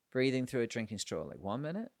 Breathing through a drinking straw, like 1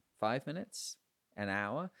 minute, 5 minutes, an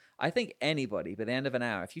hour. I think anybody, by the end of an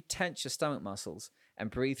hour, if you tense your stomach muscles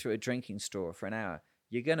and breathe through a drinking straw for an hour,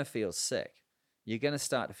 you're going to feel sick. You're going to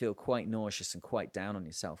start to feel quite nauseous and quite down on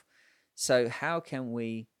yourself. So how can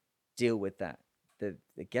we deal with that? The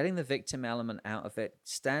getting the victim element out of it,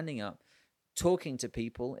 standing up, talking to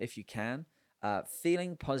people if you can,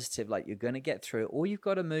 feeling positive like you're going to get through it. All you've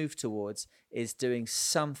got to move towards is doing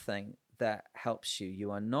something that helps you.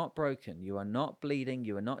 You are not broken. You are not bleeding.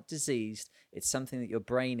 You are not diseased. It's something that your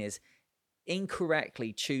brain is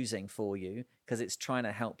incorrectly choosing for you because it's trying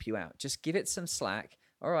to help you out. Just give it some slack.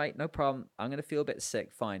 All right, no problem. I'm going to feel a bit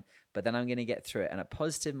sick, fine, but then I'm going to get through it. And a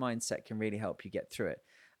positive mindset can really help you get through it.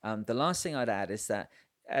 The last thing I'd add is that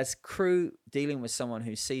as crew dealing with someone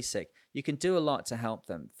who's seasick, you can do a lot to help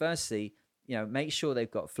them. Firstly, make sure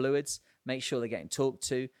they've got fluids, make sure they're getting talked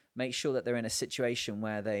to, make sure that they're in a situation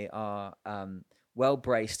where they are well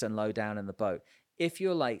braced and low down in the boat. If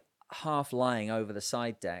you're like half lying over the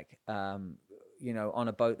side deck, on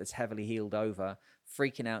a boat that's heavily heeled over,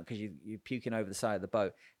 freaking out because you're puking over the side of the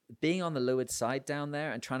boat, being on the leeward side down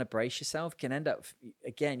there and trying to brace yourself can end up,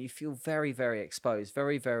 again, you feel very, very exposed,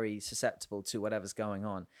 very, very susceptible to whatever's going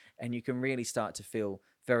on. And you can really start to feel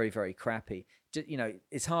very, very crappy.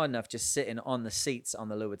 It's hard enough just sitting on the seats on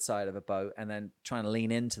the leeward side of a boat and then trying to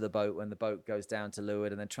lean into the boat when the boat goes down to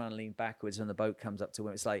leeward and then trying to lean backwards when the boat comes up to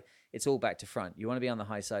wind. It's like, it's all back to front. You want to be on the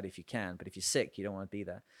high side if you can, but if you're sick, you don't want to be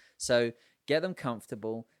there. So get them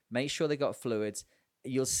comfortable, make sure they got fluids.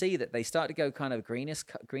 you'll see that they start to go kind of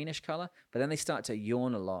greenish color, but then they start to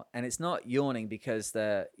yawn a lot. And it's not yawning because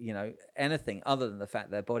they're, anything other than the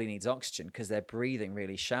fact their body needs oxygen, because they're breathing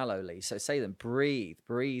really shallowly. So say them, breathe,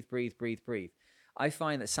 breathe, breathe, breathe, breathe. I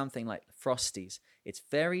find that something like Frosties, it's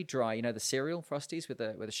very dry. The cereal Frosties with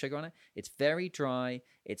the sugar on it. It's very dry.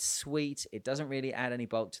 It's sweet. It doesn't really add any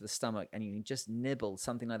bulk to the stomach, and you can just nibble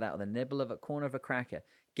something like that with a nibble of a corner of a cracker.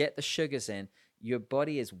 Get the sugars in. Your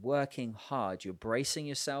body is working hard. You're bracing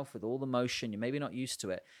yourself with all the motion. You're maybe not used to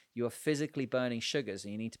it. You're physically burning sugars,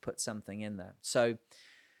 and you need to put something in there. So,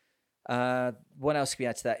 what else can we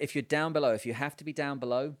add to that? If you're down below, if you have to be down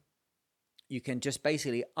below, you can just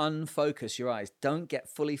basically unfocus your eyes. Don't get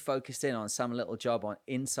fully focused in on some little job on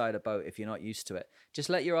inside a boat if you're not used to it. Just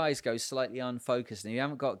let your eyes go slightly unfocused. And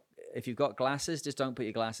if you've got glasses, just don't put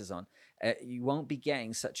your glasses on. You won't be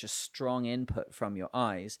getting such a strong input from your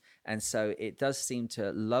eyes, and so it does seem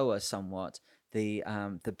to lower somewhat the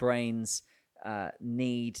brain's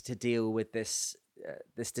need to deal with this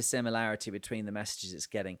dissimilarity between the messages it's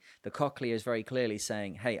getting. The cochlea is very clearly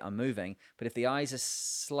saying, hey, I'm moving. But if the eyes are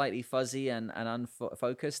slightly fuzzy and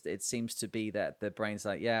unfocused, it seems to be that the brain's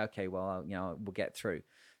like, yeah, okay, well, we'll get through.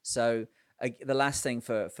 So the last thing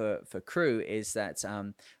for crew is that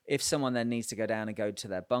if someone then needs to go down and go to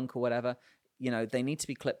their bunk or whatever, they need to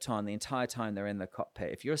be clipped on the entire time they're in the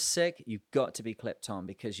cockpit. If you're sick, you've got to be clipped on,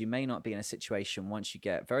 because you may not be in a situation once you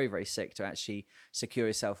get very, very sick to actually secure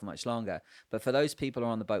yourself for much longer. But for those people who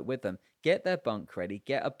are on the boat with them, get their bunk ready,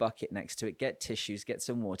 get a bucket next to it, get tissues, get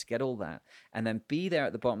some water, get all that, and then be there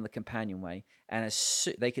at the bottom of the companionway. And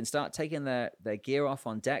they can start taking their gear off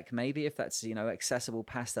on deck, maybe if that's, accessible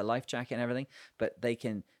past their life jacket and everything, but they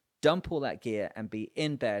can dump all that gear and be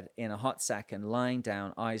in bed in a hot sack and lying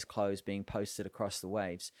down, eyes closed, being posted across the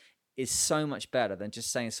waves is so much better than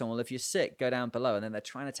just saying to someone, well, if you're sick, go down below. And then they're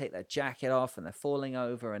trying to take their jacket off and they're falling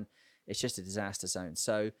over, and it's just a disaster zone.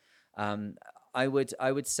 So I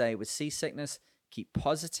would say with seasickness, keep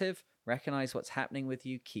positive, recognize what's happening with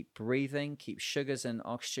you, keep breathing, keep sugars and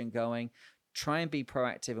oxygen going. Try and be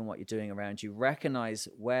proactive in what you're doing around you. Recognize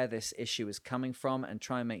where this issue is coming from and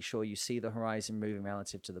try and make sure you see the horizon moving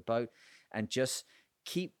relative to the boat, and just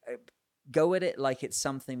go at it like it's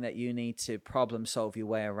something that you need to problem solve your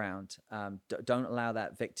way around. Don't allow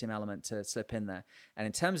that victim element to slip in there. And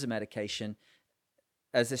in terms of medication,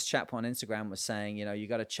 as this chap on Instagram was saying, you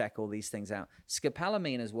got to check all these things out.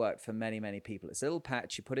 Scopolamine has worked for many, many people. It's a little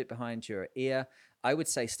patch. You put it behind your ear. I would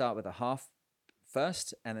say start with a half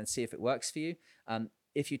first and then see if it works for you.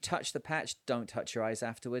 If you touch the patch, don't touch your eyes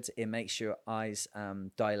afterwards. It makes your eyes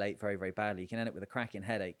dilate very, very badly. You can end up with a cracking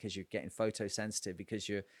headache because you're getting photosensitive, because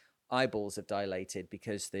your eyeballs have dilated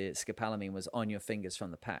because the scopolamine was on your fingers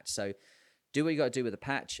from the patch. So do what you got to do with the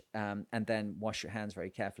patch, and then wash your hands very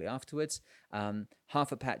carefully afterwards.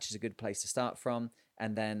 Half a patch is a good place to start from,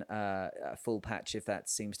 and then a full patch if that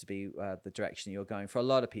seems to be the direction you're going. For a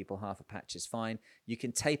lot of people, half a patch is fine. You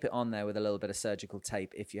can tape it on there with a little bit of surgical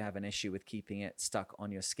tape if you have an issue with keeping it stuck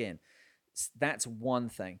on your skin. That's one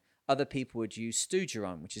thing. Other people would use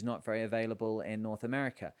Stugeron, which is not very available in North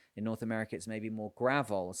America. In North America, it's maybe more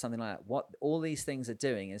Gravol or something like that. What all these things are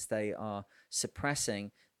doing is they are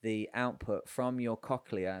suppressing the output from your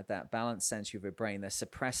cochlea, that balanced sensory of your brain. They're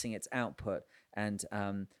suppressing its output and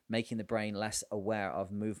making the brain less aware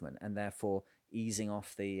of movement, and therefore easing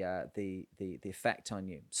off the effect on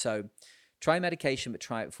you. So try medication, but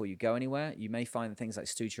try it before you go anywhere. You may find that things like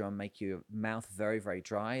Stugeron make your mouth very, very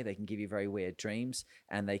dry. They can give you very weird dreams,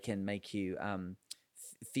 and they can make you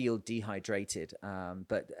feel dehydrated.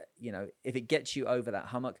 But if it gets you over that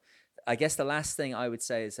hummock, I guess the last thing I would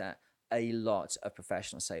say is that a lot of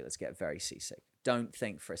professional sailors get very seasick. Don't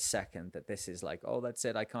think for a second that this is like, oh, that's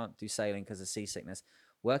it, I can't do sailing because of seasickness.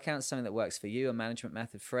 Work out something that works for you, a management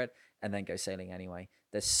method for it, and then go sailing anyway.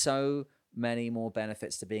 There's so many more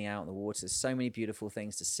benefits to being out in the water. There's so many beautiful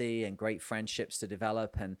things to see and great friendships to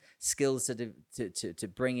develop and skills to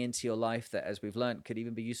bring into your life that, as we've learned, could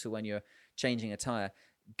even be useful when you're changing a tire.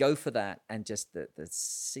 Go for that. And just the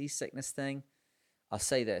seasickness thing, I'll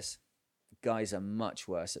say this. Guys are much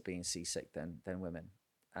worse at being seasick than women,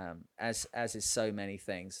 as is so many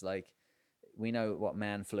things. Like, we know what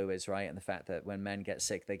man flu is, right? And the fact that when men get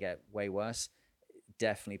sick, they get way worse,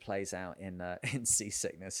 definitely plays out in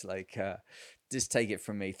seasickness. Like, just take it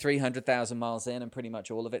from me, 300,000 miles in, and pretty much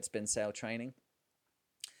all of it's been sail training.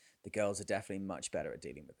 The girls are definitely much better at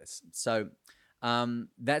dealing with this. So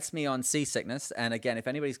that's me on seasickness. And again, if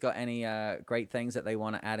anybody's got any great things that they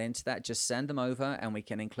want to add into that, just send them over and we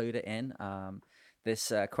can include it in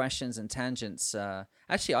this questions and tangents.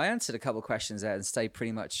 Actually, I answered a couple questions there and stayed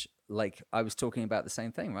pretty much like I was talking about the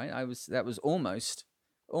same thing, right? That was almost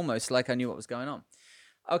Almost like I knew what was going on.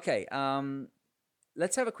 Okay,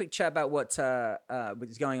 let's have a quick chat about what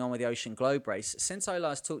is going on with the Ocean Globe race. Since I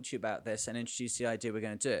last talked to you about this and introduced the idea we're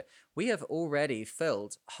going to do it, we have already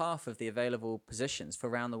filled half of the available positions for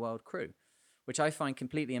round the world crew, which I find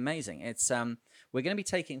completely amazing. It's we're going to be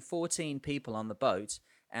taking 14 people on the boat,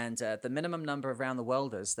 and the minimum number of round the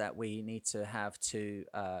worlders that we need to have to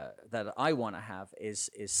that I want to have is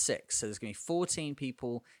 6. So there's going to be 14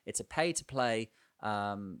 people. It's a pay to play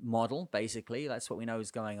model, basically. That's what we know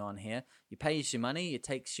is going on here. You pay your money, it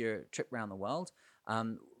takes your trip around the world.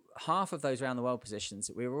 Half of those around the world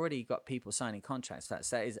positions, we've already got people signing contracts for that.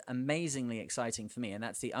 So that is amazingly exciting for me. And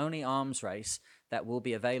that's the only arms race that will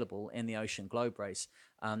be available in the Ocean Globe race.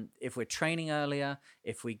 If we're training earlier,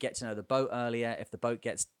 if we get to know the boat earlier, if the boat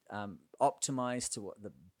gets optimized to what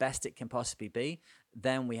the best it can possibly be,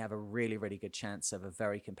 then we have a really, really good chance of a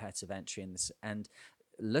very competitive entry in this. And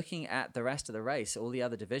looking at the rest of the race, all the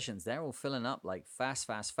other divisions, they're all filling up like fast,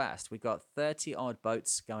 fast, fast. We've got 30 odd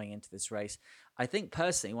boats going into this race. I think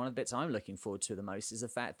personally, one of the bits I'm looking forward to the most is the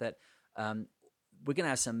fact that we're going to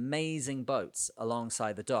have some amazing boats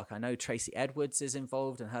alongside the dock. I know Tracy Edwards is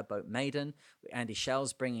involved in her boat Maiden. Andy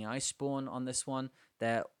Shell's bringing Iceborne on this one.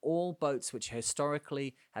 They're all boats which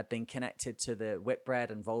historically have been connected to the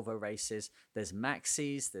Whitbread and Volvo races. There's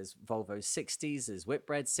Maxis, there's Volvo 60s, there's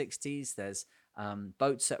Whitbread 60s, there's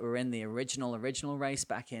boats that were in the original race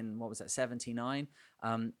back in, what was that, 79.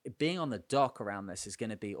 Being on the dock around this is going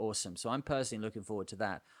to be awesome. So I'm personally looking forward to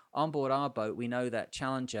that. On board our boat, we know that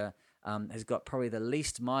Challenger has got probably the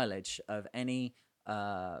least mileage of any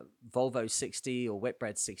Volvo 60 or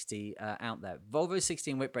Whitbread 60 out there. Volvo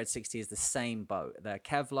 60 and Whitbread 60 is the same boat. They're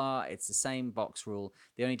Kevlar. It's the same box rule.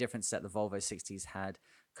 The only difference is that the Volvo 60s had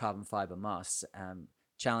carbon fiber masts.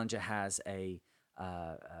 Challenger has a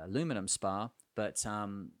aluminum spar, but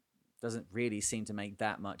doesn't really seem to make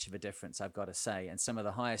that much of a difference, I've got to say. And some of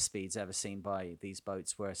the highest speeds ever seen by these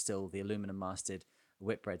boats were still the aluminum masted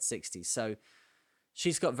Whitbread 60s. So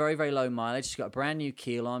she's got very, very low mileage. She's got a brand new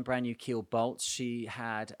keel on, brand new keel bolts. She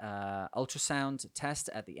had ultrasound test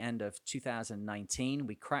at the end of 2019.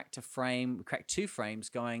 We cracked two frames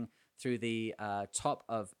going through the top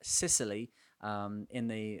of Sicily in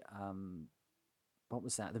the, what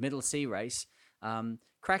was that? The Middle Sea race.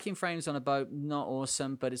 Cracking frames on a boat, not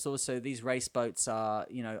awesome, but it's also, these race boats are,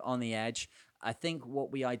 on the edge. I think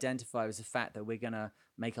what we identify was the fact that we're going to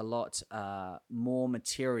make a lot more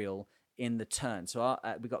material in the turn. So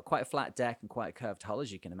we've got quite a flat deck and quite a curved hull,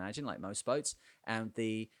 as you can imagine, like most boats. And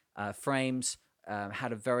the frames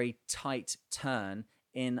had a very tight turn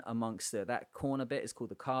in amongst that corner bit is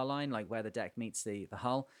called the car line, like where the deck meets the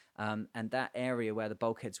hull. And that area where the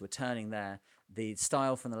bulkheads were turning there, the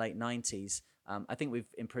style from the late 90s, I think we've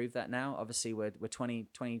improved that now. Obviously, we're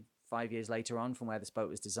 25 years later on from where this boat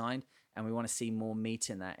was designed, and we want to see more meat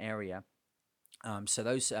in that area. So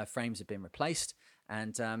those frames have been replaced,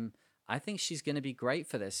 and I think she's going to be great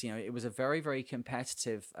for this. It was a very, very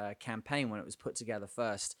competitive campaign when it was put together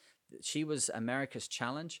first. She was America's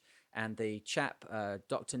challenge, and the chap,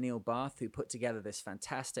 Dr. Neil Barth, who put together this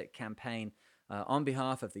fantastic campaign on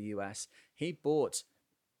behalf of the US, he bought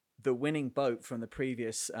the winning boat from the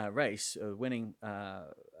previous race, winning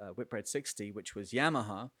Whitbread 60, which was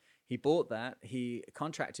Yamaha. He bought that, he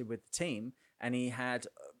contracted with the team, and he had,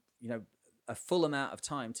 a full amount of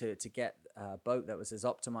time to get a boat that was as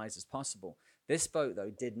optimized as possible. This boat,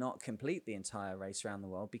 though, did not complete the entire race around the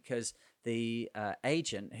world because the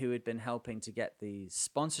agent who had been helping to get the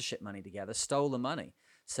sponsorship money together stole the money.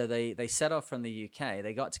 So they set off from the UK,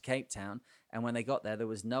 they got to Cape Town, and when they got there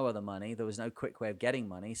was no other money, there was no quick way of getting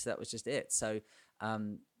money, so that was just it. So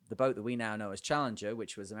the boat that we now know as Challenger,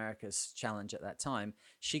 which was America's challenge at that time,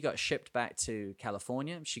 she got shipped back to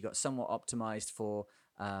California. She got somewhat optimized for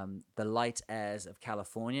the light airs of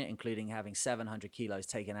California, including having 700 kilos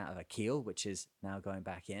taken out of her keel, which is now going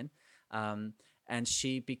back in. And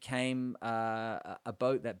she became a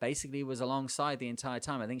boat that basically was alongside the entire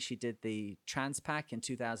time. I think she did the Transpac in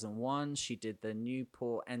 2001. She did the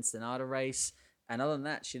Newport Ensenada race. And other than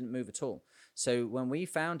that, she didn't move at all. So when we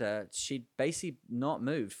found her, she'd basically not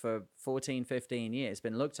moved for 14, 15 years,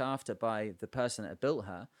 been looked after by the person that had built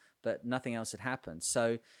her, but nothing else had happened.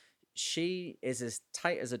 So she is as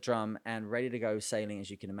tight as a drum and ready to go sailing, as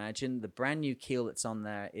you can imagine. The brand new keel that's on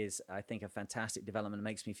there is, I think, a fantastic development. It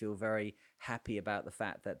makes me feel very happy about the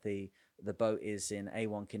fact that the boat is in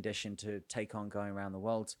A1 condition to take on going around the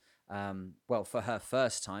world. Well, for her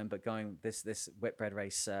first time, but going this Whitbread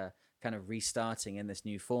race, kind of restarting in this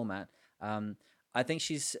new format. I think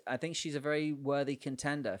she's a very worthy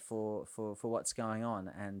contender for what's going on,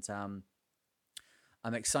 and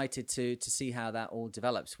I'm excited to see how that all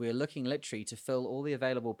develops. We're looking literally to fill all the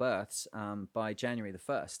available berths by January the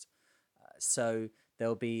 1st. So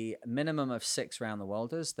there'll be a minimum of 6 round the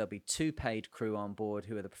worlders. There'll be 2 paid crew on board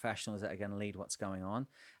who are the professionals that are going to lead what's going on.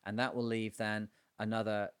 And that will leave then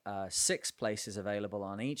another 6 places available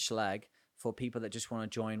on each leg for people that just want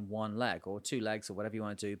to join one leg or 2 legs or whatever you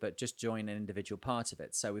want to do, but just join an individual part of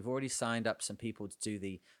it. So we've already signed up some people to do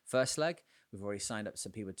the first leg. We've already signed up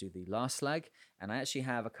some people to do the last leg. And I actually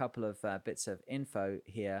have a couple of bits of info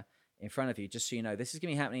here in front of you, just so you know. This is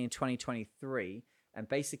going to be happening in 2023. And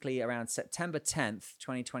basically around September 10th,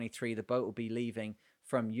 2023, the boat will be leaving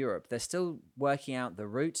from Europe. They're still working out the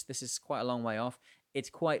route. This is quite a long way off. It's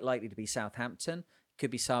quite likely to be Southampton.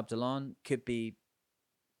 Could be Sable d'Olonne. Could be,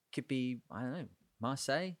 I don't know,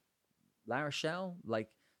 Marseille, La Rochelle, like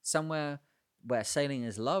somewhere where sailing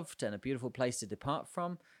is loved and a beautiful place to depart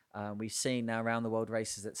from. We've seen now around the world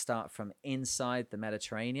races that start from inside the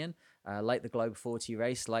Mediterranean, like the Globe 40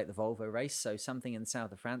 race, like the Volvo race. So something in the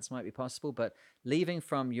south of France might be possible, but leaving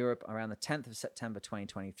from Europe around the 10th of September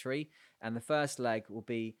 2023. And the first leg will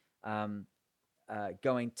be taking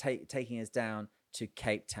us down to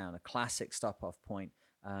Cape Town, a classic stop-off point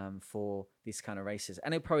for these kind of races.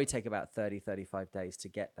 And it'll probably take about 35 days to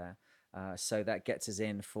get there. So that gets us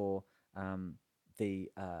in for the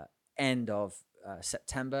end of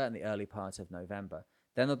September and the early part of November.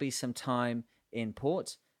 Then there'll be some time in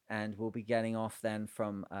port, and we'll be getting off then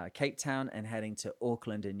from Cape Town and heading to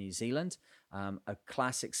Auckland in New Zealand, a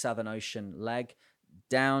classic Southern Ocean leg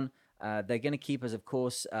down. They're going to keep us, of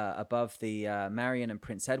course, above the Marion and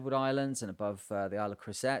Prince Edward Islands and above the Isle of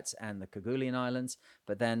Crozet and the Kerguelen Islands.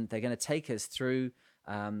 But then they're going to take us through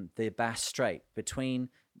the Bass Strait between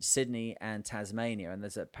Sydney and Tasmania. And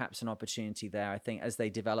there's perhaps an opportunity there, I think, as they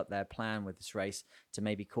develop their plan with this race, to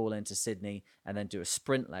maybe call into Sydney and then do a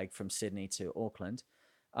sprint leg from Sydney to Auckland.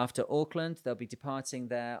 After Auckland, they'll be departing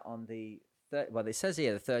there on the it says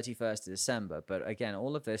here the 31st of December, but again,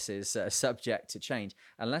 all of this is subject to change.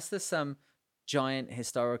 Unless there's some giant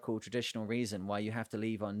historical traditional reason why you have to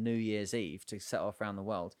leave on New Year's Eve to set off around the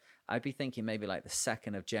world, I'd be thinking maybe like the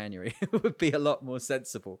 2nd of January would be a lot more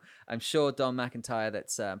sensible. I'm sure Don McIntyre,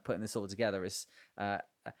 that's putting this all together, is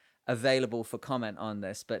available for comment on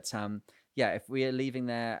this. But yeah, if we are leaving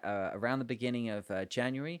there around the beginning of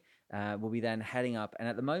January, we'll be then heading up. And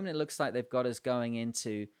at the moment, it looks like they've got us going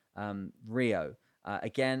into Rio.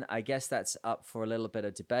 Again, I guess that's up for a little bit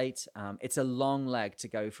of debate. It's a long leg to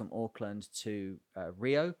go from Auckland to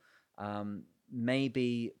Rio.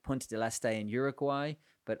 Maybe Punta del Este in Uruguay,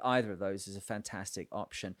 but either of those is a fantastic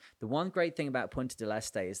option. The one great thing about Punta del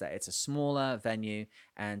Este is that it's a smaller venue,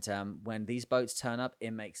 and when these boats turn up,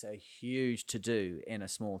 it makes a huge to-do in a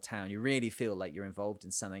small town. You really feel like you're involved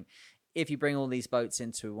in something. If you bring all these boats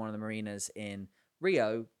into one of the marinas in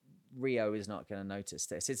Rio is not going to notice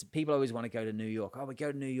this. It's people always want to go to New York. Oh, we go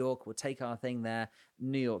to New York, we'll take our thing there.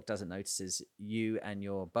 New York doesn't notice you and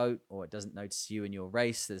your boat, or it doesn't notice you and your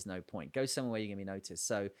race. There's no point. Go somewhere where you're going to be noticed.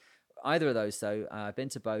 So either of those, though, I've been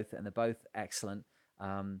to both, and they're both excellent.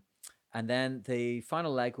 And then the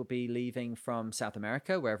final leg will be leaving from South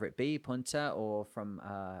America, wherever it be, Punta, or from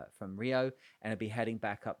Rio, and it'll be heading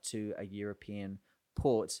back up to a European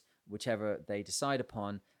port, whichever they decide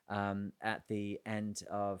upon, at the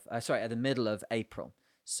middle of April.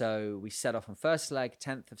 So we set off on first leg,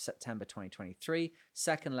 10th of September 2023.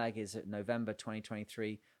 Second leg is at November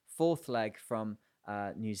 2023. Fourth leg from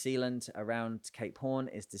New Zealand around Cape Horn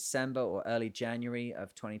is December or early January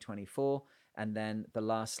of 2024. And then the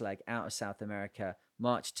last leg out of South America,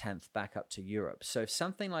 March 10th, back up to Europe. So if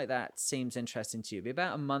something like that seems interesting to you, it'll be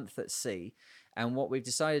about a month at sea. And what we've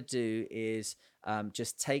decided to do is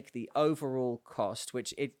just take the overall cost,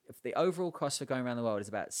 if the overall cost for going around the world is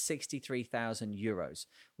about 63,000 euros.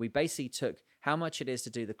 We basically took how much it is to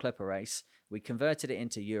do the Clipper race. We converted it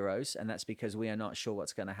into euros, and that's because we are not sure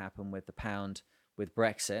what's going to happen with the pound with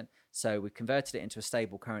Brexit. So we converted it into a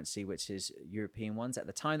stable currency, which is European ones. At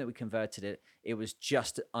the time that we converted it, it was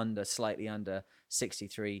just slightly under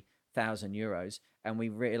 63,000 euros. And we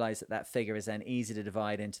realized that figure is then easy to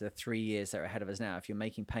divide into the 3 years that are ahead of us now. If you're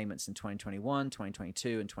making payments in 2021,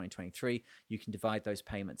 2022, and 2023, you can divide those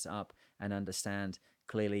payments up and understand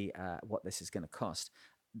clearly what this is going to cost.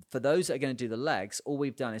 For those that are going to do the legs, all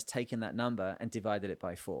we've done is taken that number and divided it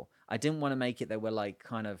by 4. I didn't want to make it that we're like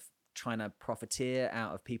kind of trying to profiteer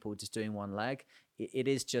out of people just doing one leg. It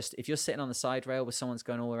is just, if you're sitting on the side rail with someone's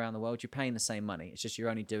going all around the world, you're paying the same money. It's just you're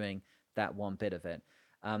only doing that one bit of it.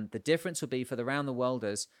 The difference will be for the round the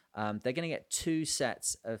worlders, they're going to get 2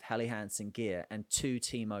 sets of Helly Hansen gear and 2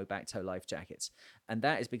 Timo Backtoe life jackets. And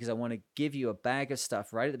that is because I want to give you a bag of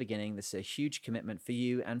stuff right at the beginning. This is a huge commitment for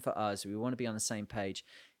you and for us. We want to be on the same page.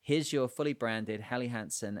 Here's your fully branded Helly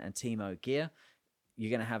Hansen and Timo gear. You're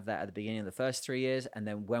going to have that at the beginning of the first 3 years. And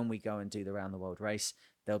then when we go and do the round the world race,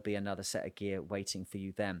 there'll be another set of gear waiting for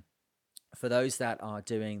you then. For those that are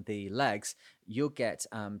doing the legs, you'll get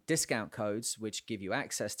discount codes which give you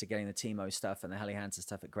access to getting the Timo stuff and the Helly Hansen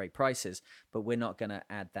stuff at great prices, but we're not going to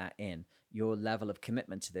add that in. Your level of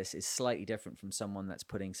commitment to this is slightly different from someone that's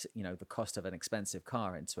putting, the cost of an expensive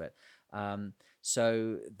car into it.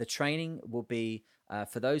 So the training will be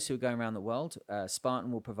for those who are going around the world.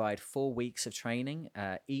 Spartan will provide 4 weeks of training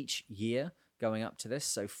each year going up to this.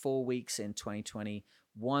 So 4 weeks in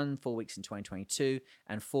 2021, 4 weeks in 2022,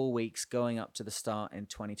 and 4 weeks going up to the start in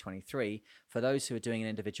 2023. For those who are doing an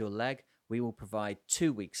individual leg, we will provide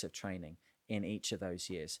 2 weeks of training in each of those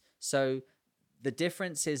years. So the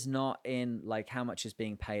difference is not in like how much is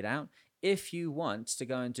being paid out. If you want to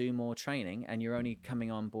go and do more training and you're only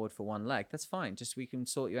coming on board for one leg, that's fine. Just we can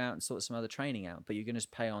sort you out and sort some other training out, but you can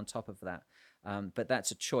just pay on top of that. But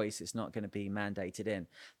that's a choice. It's not going to be mandated in.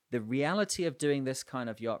 The reality of doing this kind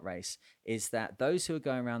of yacht race is that those who are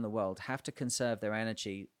going around the world have to conserve their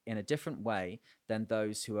energy in a different way than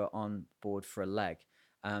those who are on board for a leg.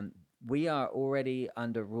 We are already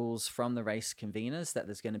under rules from the race conveners that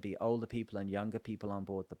there's going to be older people and younger people on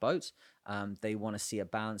board the boat. They want to see a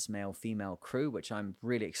balanced male-female crew, which I'm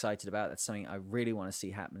really excited about. That's something I really want to see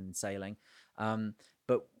happen in sailing.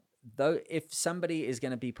 But though, if somebody is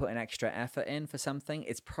going to be putting extra effort in for something,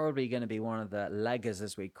 it's probably going to be one of the leggers,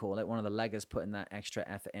 as we call it, one of the leggers putting that extra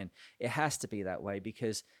effort in. It has to be that way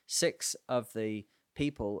because 6 of the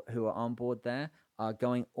people who are on board there are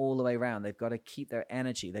going all the way around. They've got to keep their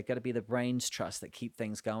energy. They've got to be the brains trust that keep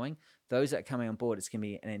things going. Those that are coming on board, it's going to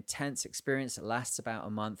be an intense experience that lasts about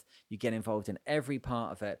a month. You get involved in every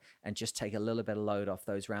part of it and just take a little bit of load off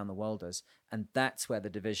those round the worlders. And that's where the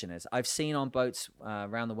division is. I've seen on boats,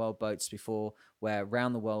 round the world boats before, where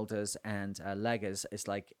round the worlders and leggers is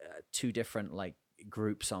like 2 different like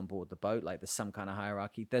groups on board the boat. Like there's some kind of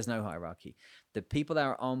hierarchy. There's no hierarchy. The people that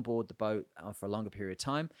are on board the boat for a longer period of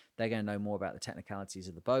time, they're going to know more about the technicalities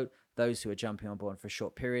of the boat. Those who are jumping on board for a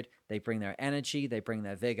short period, they bring their energy, they bring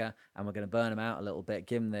their vigor, and we're going to burn them out a little bit,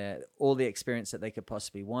 give them all the experience that they could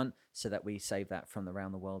possibly want so that we save that from the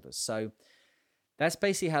round the worlders. So that's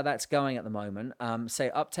basically how that's going at the moment.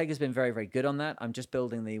 Uptake has been very, very good on that. I'm just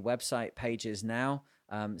building the website pages now.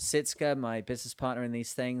 Sitska, my business partner in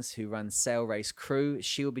these things, who runs Sail Race Crew,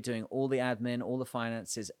 she will be doing all the admin, all the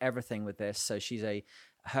finances, everything with this. So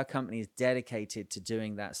her company is dedicated to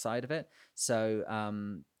doing that side of it. So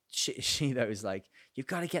she though is like, you've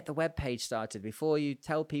got to get the web page started before you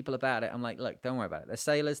tell people about it. I'm like, look, don't worry about it. They're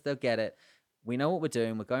sailors, they'll get it. We know what we're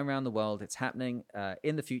doing. We're going around the world. It's happening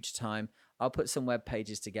in the future time. I'll put some web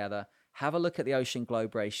pages together. Have a look at the Ocean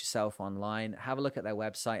Globe race yourself online. Have a look at their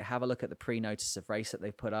website. Have a look at the pre-notice of race that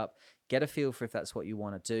they've put up. Get a feel for if that's what you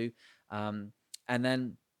want to do. And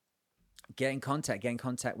then get in contact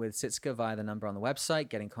with Sitska via the number on the website.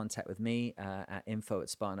 Get in contact with me at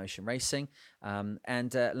info@Spartan Ocean Racing.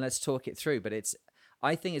 And let's talk it through. But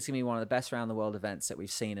I think it's going to be one of the best around the world events that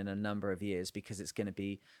we've seen in a number of years because it's going to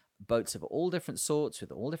be boats of all different sorts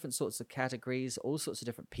with all different sorts of categories, all sorts of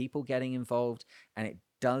different people getting involved. And it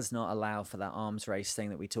does not allow for that arms race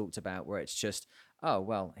thing that we talked about where it's just, oh,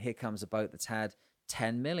 well, here comes a boat that's had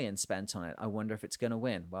 10 million spent on it. I wonder if it's going to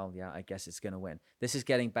win. Well, yeah, I guess it's going to win. This is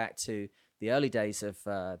getting back to the early days of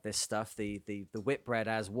this stuff, the whitbread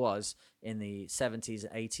as was in the 70s,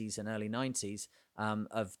 80s, and early 90s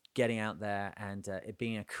of getting out there and it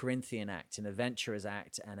being a Corinthian act, an adventurer's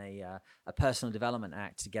act, and a personal development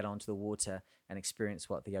act to get onto the water and experience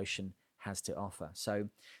what the ocean has to offer. So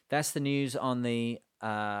that's the news on the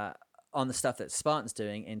stuff that Spartan's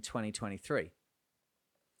doing in 2023.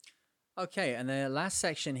 Okay, and the last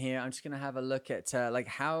section here, I'm just going to have a look at like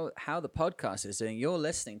how the podcast is doing. You're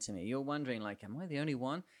listening to me. You're wondering, like, am I the only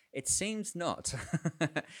one? It seems not.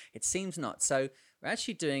 It seems not. So we're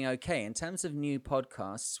actually doing okay in terms of new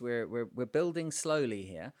podcasts. We're building slowly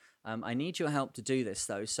here. I need your help to do this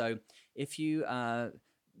though. So if you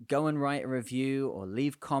go and write a review or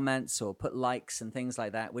leave comments or put likes and things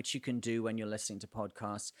like that, which you can do when you're listening to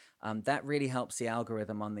podcasts, that really helps the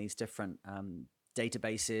algorithm on these different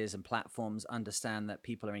databases and platforms understand that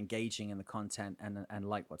people are engaging in the content and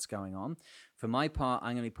like what's going on. For my part,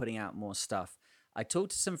 I'm going to be putting out more stuff. I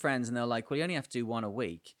talked to some friends and they're like, well, you only have to do one a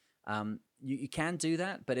week. You can do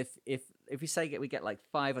that, but if we say we get like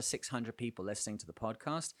 500 or 600 people listening to the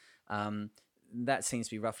podcast, that seems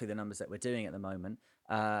to be roughly the numbers that we're doing at the moment.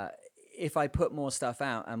 Uh, if I put more stuff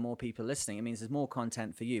out and more people listening, it means there's more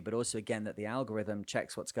content for you, but also again that the algorithm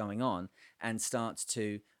checks what's going on and starts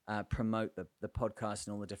to promote the podcast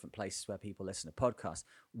in all the different places where people listen to podcasts.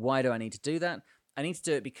 Why do I need to do that? I need to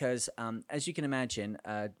do it because, as you can imagine,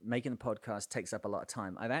 making the podcast takes up a lot of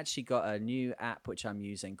time. I've actually got a new app which I'm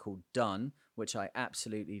using called Done, which I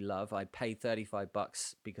absolutely love. I pay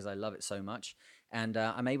 $35 because I love it so much. And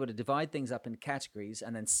I'm able to divide things up into categories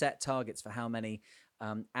and then set targets for how many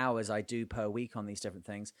hours I do per week on these different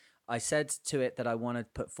things. I said to it that I want to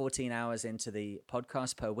put 14 hours into the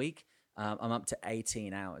podcast per week. I'm up to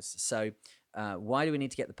 18 hours. So why do we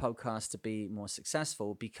need to get the podcast to be more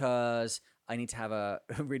successful? Because I need to have a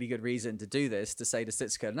really good reason to do this, to say to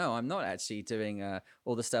Sitska, no, I'm not actually doing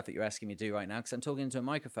all the stuff that you're asking me to do right now because I'm talking into a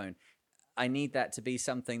microphone. I need that to be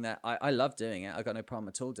something that I love doing it. I've got no problem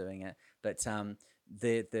at all doing it. But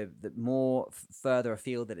the more further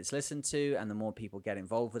afield that it's listened to and the more people get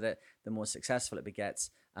involved with it, the more successful it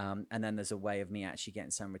begets. And then there's a way of me actually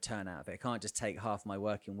getting some return out of it. I can't just take half my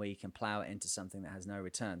working week and plow it into something that has no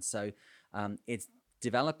return. So it's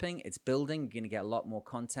developing, it's building. You're going to get a lot more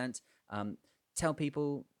content. Tell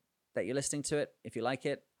people that you're listening to it. If you like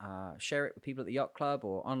it, share it with people at the yacht club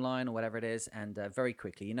or online or whatever it is. And very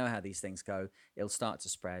quickly, you know how these things go. It'll start to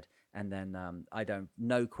spread. And then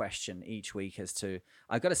no question each week as to,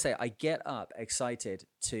 I've got to say, I get up excited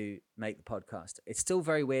to make the podcast. It's still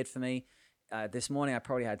very weird for me. This morning, I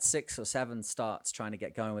probably had 6 or 7 starts trying to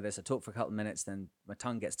get going with this. I talk for a couple of minutes, then my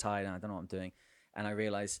tongue gets tired and I don't know what I'm doing. And I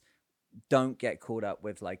realize, don't get caught up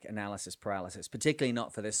with like analysis paralysis, particularly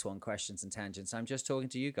not for this one, questions and tangents. I'm just talking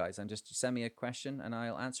to you guys. I'm just send me a question and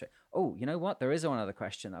I'll answer it. Oh, you know what? There is one other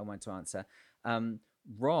question that I want to answer.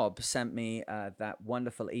 Rob sent me that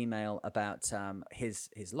wonderful email about his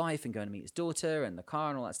life and going to meet his daughter and the car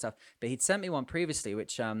and all that stuff. But he'd sent me one previously,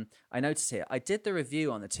 which I noticed here. I did the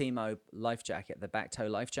review on the Timo life jacket, the back toe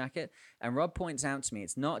life jacket, and Rob points out to me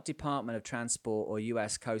it's not Department of Transport or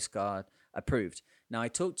U.S. Coast Guard approved. Now, I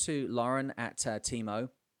talked to Lauren at Timo.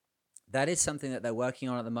 That is something that they're working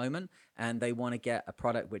on at the moment, and they want to get a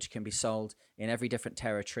product which can be sold in every different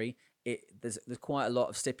territory. There's quite a lot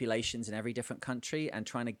of stipulations in every different country, and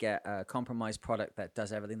trying to get a compromised product that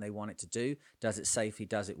does everything they want it to do, does it safely,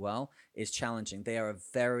 does it well, is challenging. They are a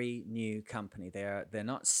very new company. They're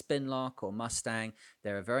not Spinlock or Mustang.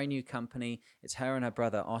 They're a very new company. It's her and her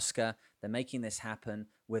brother Oscar. They're making this happen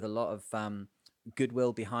with a lot of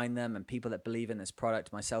goodwill behind them and people that believe in this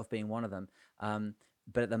product, myself being one of them.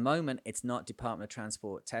 But at the moment, it's not Department of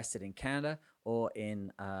Transport tested in Canada or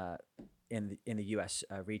in the US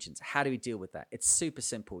regions. How do we deal with that? It's super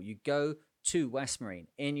simple. You go to West Marine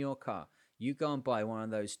in your car. You go and buy one of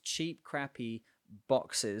those cheap, crappy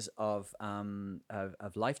boxes of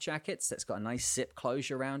life jackets that's got a nice zip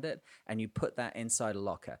closure around it, and you put that inside a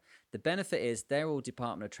locker. The benefit is they're all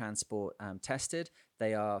Department of Transport tested.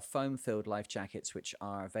 They are foam-filled life jackets, which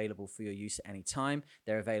are available for your use at any time.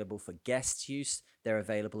 They're available for guest use. They're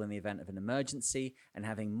available in the event of an emergency, and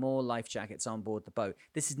having more life jackets on board the boat.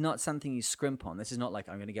 This is not something you scrimp on. This is not like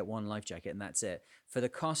I'm going to get one life jacket and that's it. For the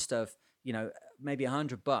cost of maybe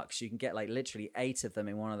 $100, you can get like literally 8 of them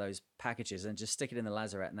in one of those packages and just stick it in the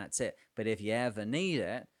lazarette and that's it. But if you ever need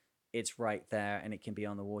it, it's right there and it can be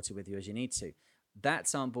on the water with you as you need to.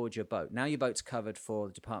 That's on board your boat. Now your boat's covered for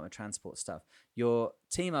the Department of Transport stuff. Your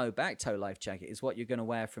Timo back toe life jacket is what you're going to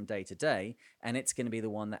wear from day to day, and it's going to be the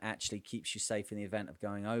one that actually keeps you safe in the event of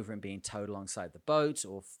going over and being towed alongside the boat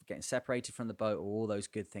or getting separated from the boat, or all those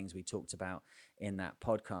good things we talked about in that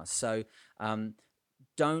podcast. So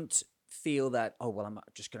don't feel that, oh, well, I'm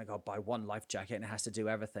just going to go buy one life jacket and it has to do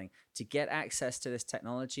everything. To get access to this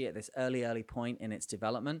technology at this early point in its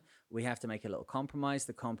development, we have to make a little compromise.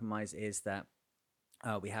 The compromise is that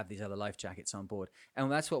we have these other life jackets on board.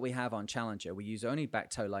 And that's what we have on Challenger. We use only back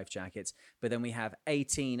toe life jackets, but then we have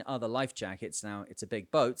 18 other life jackets. Now, it's a big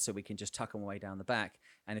boat, so we can just tuck them away down the back.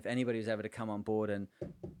 And if anybody was ever to come on board and,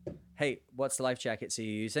 hey, what's the life jackets are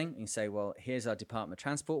you using? You say, well, here's our Department of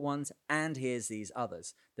Transport ones, and here's these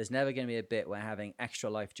others. There's never going to be a bit where having extra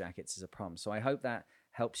life jackets is a problem. So I hope that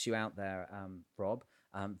helps you out there, Rob.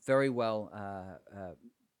 Very well,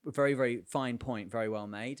 very, very fine point, very well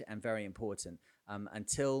made, and very important.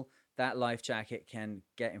 Until that life jacket can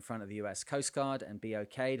get in front of the US Coast Guard and be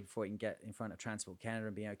okayed, before it can get in front of Transport Canada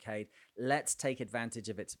and be okayed, let's take advantage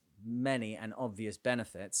of its many and obvious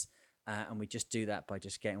benefits. And we just do that by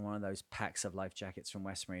just getting one of those packs of life jackets from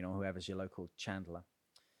West Marine or whoever's your local chandler.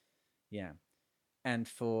 Yeah. And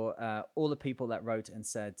for all the people that wrote and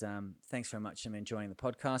said, thanks very much, I'm enjoying the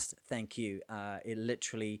podcast. Thank you. It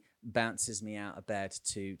literally bounces me out of bed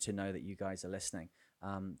to know that you guys are listening.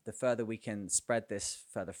 The further we can spread this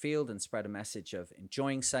further field and spread a message of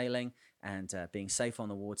enjoying sailing and being safe on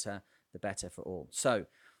the water, the better for all. So,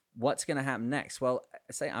 what's going to happen next? Well,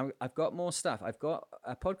 I've got more stuff. I've got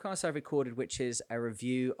a podcast I've recorded, which is a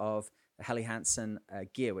review of the Helly Hansen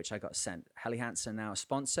gear, which I got sent. Helly Hansen now a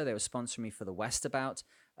sponsor. They were sponsoring me for the Westabout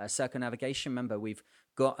circumnavigation. Remember, we've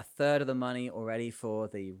got a third of the money already for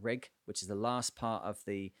the rig, which is the last part of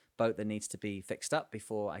the boat that needs to be fixed up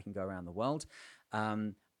before I can go around the world.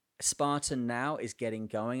 Spartan now is getting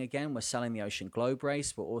going again. We're selling the Ocean Globe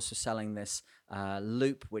race. We're also selling this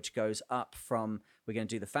loop, which goes up from, we're going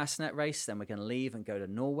to do the Fastnet race, then we're going to leave and go to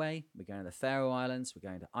Norway. We're going to the Faroe Islands. We're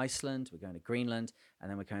going to Iceland. We're going to Greenland. And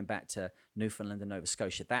then we're coming back to Newfoundland and Nova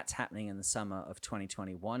Scotia. That's happening in the summer of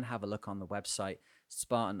 2021. Have a look on the website,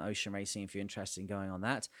 Spartan Ocean Racing, if you're interested in going on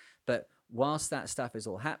that. But whilst that stuff is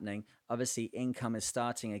all happening, obviously income is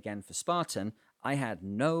starting again for Spartan. I had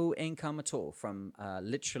no income at all from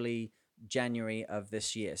literally January of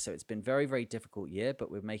this year. So it's been very, very difficult year,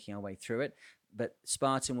 but we're making our way through it. But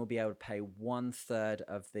Spartan will be able to pay 1/3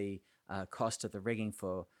 of the cost of the rigging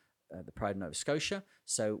for the Pride of Nova Scotia.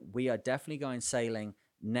 So we are definitely going sailing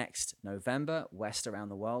next November, west around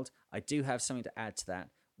the world. I do have something to add to that,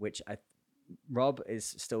 which Rob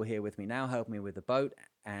is still here with me now, helping me with the boat.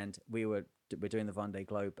 And we're doing the Vendee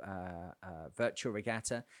Globe virtual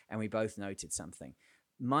regatta, and we both noted something.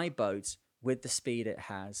 My boat, with the speed it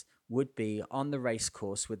has, would be on the race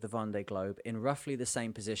course with the Vendee Globe in roughly the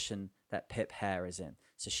same position that Pip Hare is in.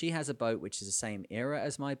 So she has a boat which is the same era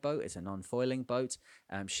as my boat. It's a non-foiling boat.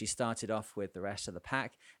 She started off with the rest of the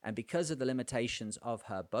pack, and because of the limitations of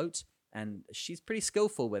her boat, and she's pretty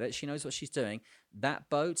skillful with it, she knows what she's doing, that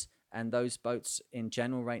boat and those boats in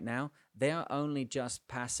general right now, they are only just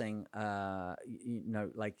passing,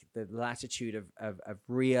 like the latitude of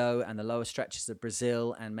Rio and the lower stretches of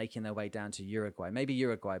Brazil and making their way down to Uruguay, maybe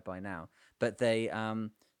Uruguay by now. But they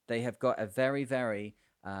have got a very, very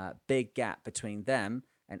big gap between them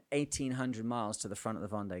and 1,800 miles to the front of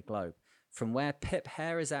the Vendee Globe. From where Pip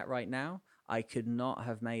Hare is at right now, I could not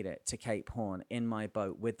have made it to Cape Horn in my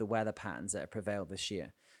boat with the weather patterns that have prevailed this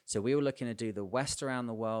year. So we were looking to do the West Around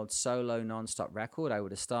the World solo non-stop record. I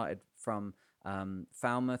would have started from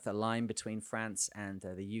Falmouth, a line between France and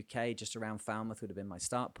the UK, just around Falmouth would have been my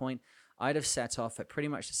start point. I'd have set off at pretty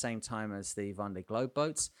much the same time as the Vendee Globe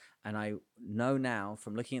boats. And I know now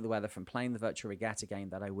from looking at the weather, from playing the virtual regatta game,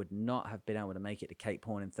 that I would not have been able to make it to Cape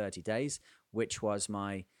Horn in 30 days, which was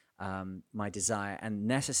my desire and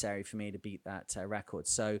necessary for me to beat that record.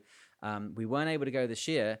 So we weren't able to go this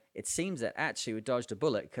year. It seems that actually we dodged a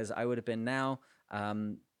bullet, because I would have been now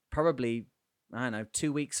probably,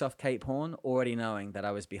 2 weeks off Cape Horn, already knowing that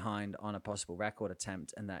I was behind on a possible record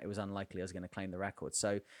attempt and that it was unlikely I was going to claim the record.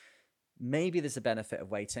 So maybe there's a benefit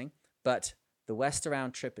of waiting, but the West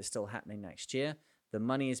Around trip is still happening next year. The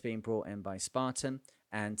money is being brought in by Spartan,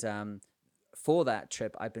 and for that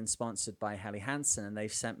trip, I've been sponsored by Helly Hansen, and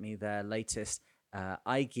they've sent me their latest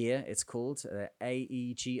iGear, it's called,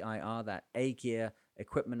 AEGIR, that A-Gear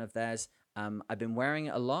equipment of theirs. I've been wearing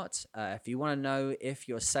it a lot. If you want to know if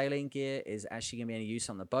your sailing gear is actually going to be any use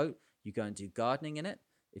on the boat, you go and do gardening in it.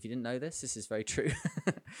 If you didn't know this is very true.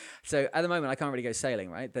 So at the moment, I can't really go sailing,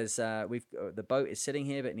 right? There's the boat is sitting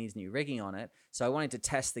here, but it needs new rigging on it. So I wanted to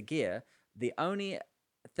test the gear. The only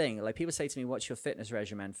thing, like, people say to me, what's your fitness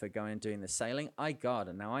regimen for going and doing the sailing? I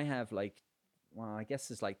garden. Now I have I guess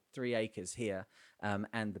there's 3 acres here.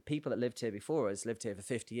 And the people that lived here before us lived here for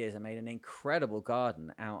 50 years and made an incredible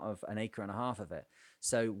garden out of 1.5 acres of it.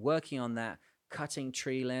 So working on that, cutting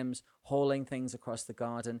tree limbs, hauling things across the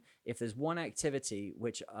garden. If there's one activity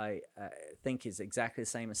which I think is exactly the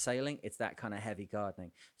same as sailing, it's that kind of heavy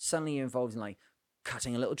gardening. Suddenly you're involved in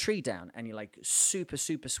cutting a little tree down, and you're super,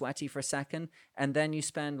 super sweaty for a second. And then you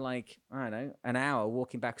spend an hour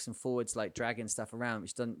walking backwards and forwards, dragging stuff around,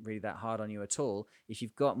 which doesn't really that hard on you at all. If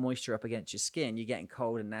you've got moisture up against your skin, you're getting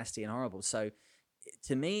cold and nasty and horrible. So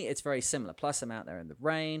to me, it's very similar. Plus I'm out there in the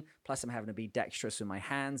rain. Plus I'm having to be dexterous with my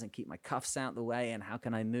hands and keep my cuffs out the way. And how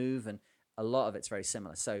can I move? And a lot of it's very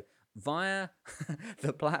similar. So via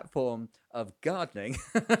the platform of gardening,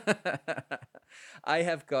 I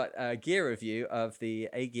have got a gear review of the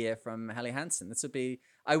A-Gear from Helly Hansen. This would be,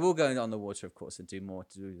 I will go on the water, of course, and do more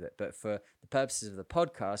to do with it. But for the purposes of the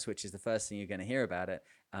podcast, which is the first thing you're going to hear about it,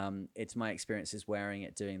 it's my experiences wearing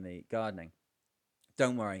it, doing the gardening.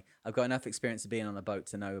 Don't worry, I've got enough experience of being on a boat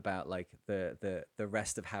to know about like the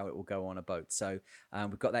rest of how it will go on a boat. So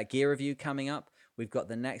we've got that gear review coming up. We've got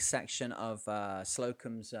the next section of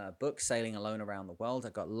Slocum's book, Sailing Alone Around the World. I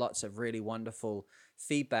got lots of really wonderful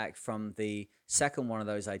feedback from the second one of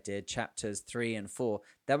those I did, chapters 3 and 4.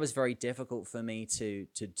 That was very difficult for me to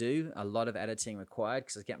do. A lot of editing required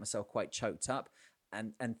because I get myself quite choked up.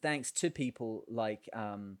 And thanks to people like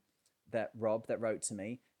that Rob that wrote to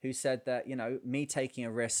me, who said that, me taking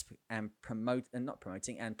a risk and not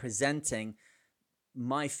promoting and presenting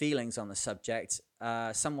my feelings on the subject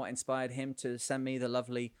somewhat inspired him to send me the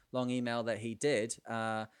lovely long email that he did.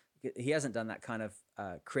 He hasn't done that kind of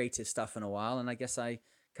creative stuff in a while, and I guess I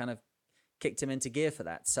kind of kicked him into gear for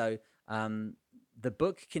that. So the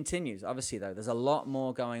book continues. Obviously, though, there's a lot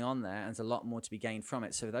more going on there, and there's a lot more to be gained from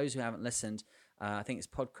it. So for those who haven't listened, I think it's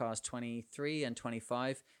podcast 23 and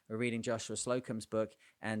 25. We're reading Joshua Slocum's book,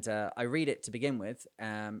 and I read it to begin with,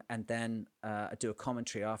 and then I do a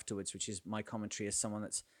commentary afterwards, which is my commentary as someone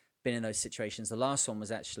that's been in those situations. The last one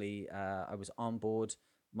was actually I was on board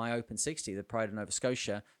my Open 60, the Pride of Nova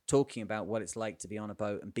Scotia, talking about what it's like to be on a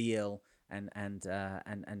boat and be ill, and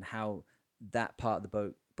how that part of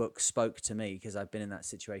the book spoke to me because I've been in that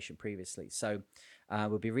situation previously. So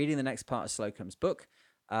we'll be reading the next part of Slocum's book.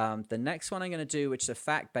 The next one I'm going to do, which is a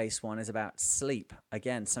fact-based one, is about sleep.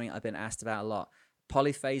 Again, something I've been asked about a lot.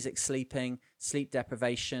 Polyphasic sleeping, sleep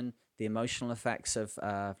deprivation, the emotional effects of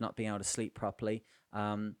not being able to sleep properly.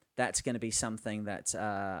 That's going to be something that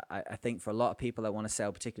I think for a lot of people that want to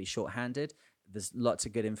sail particularly short-handed, there's lots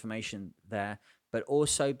of good information there. But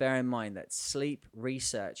also bear in mind that sleep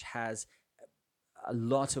research has a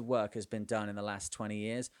lot of work has been done in the last 20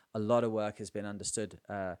 years. A lot of work has been understood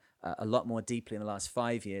a lot more deeply in the last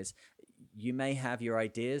 5 years. You may have your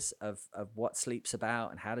ideas of what sleep's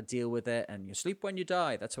about and how to deal with it, and you sleep when you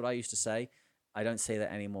die. That's what I used to say. I don't say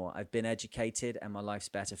that anymore. I've been educated and my life's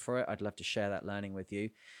better for it. I'd love to share that learning with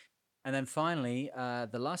you. And then finally,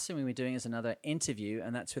 the last thing we'll be doing is another interview,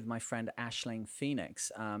 and that's with my friend Aisling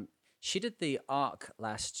Phoenix. She did the Ark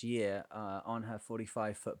last year on her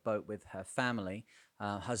 45-foot boat with her family,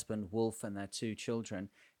 husband Wolf and their 2 children.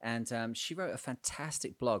 And she wrote a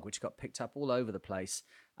fantastic blog, which got picked up all over the place.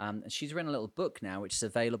 And she's written a little book now, which is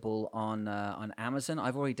available on Amazon.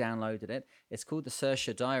 I've already downloaded it. It's called the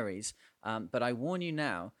Saoirse Diaries. But I warn you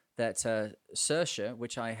now that Saoirse,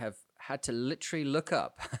 which I have had to literally look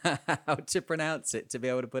up how to pronounce it to be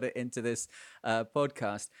able to put it into this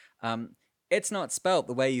podcast. It's not spelt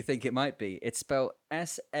the way you think it might be. It's spelled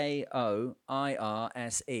Saoirse,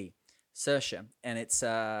 Saoirse, and it's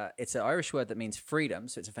an Irish word that means freedom.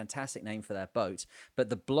 So it's a fantastic name for their boat. But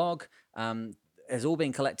the blog has all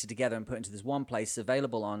been collected together and put into this one place. It's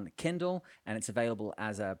available on Kindle, and it's available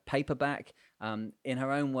as a paperback. In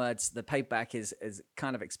her own words, the paperback is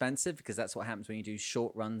kind of expensive because that's what happens when you do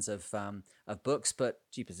short runs of books. But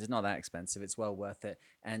jeepers, it's not that expensive. It's well worth it.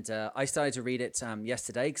 And I started to read it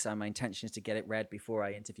yesterday because my intention is to get it read before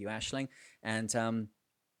I interview Aisling. And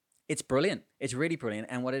it's brilliant. It's really brilliant.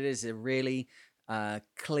 And what it is a really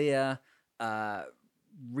clear,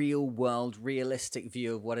 real world, realistic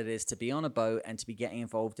view of what it is to be on a boat and to be getting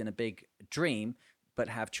involved in a big dream, but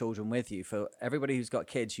have children with you. For everybody who's got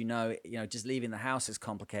kids, just leaving the house is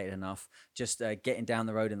complicated enough. Just getting down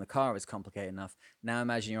the road in the car is complicated enough. Now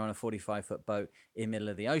imagine you're on a 45-foot boat in the middle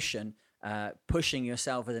of the ocean, pushing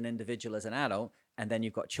yourself as an individual, as an adult, and then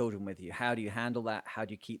you've got children with you. How do you handle that? How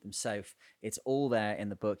do you keep them safe? It's all there in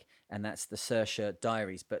the book, and that's the Saoirse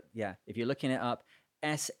Diaries. But yeah, if you're looking it up,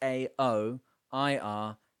 Saoirse.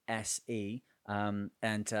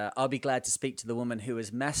 And I'll be glad to speak to the woman who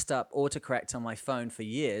has messed up autocorrect on my phone for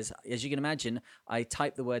years. As you can imagine, I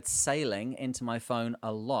type the word sailing into my phone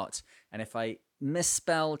a lot. And if I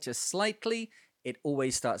misspell just slightly, it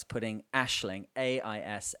always starts putting Aisling,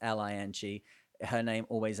 Aisling. Her name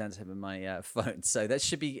always ends up in my phone. So it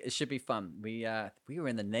should be fun. We were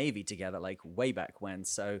in the Navy together like way back when.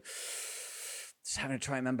 So just having to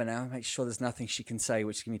try and remember now, make sure there's nothing she can say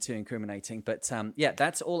which can be too incriminating. But yeah,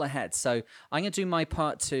 that's all ahead. So I'm going to do my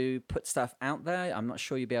part to put stuff out there. I'm not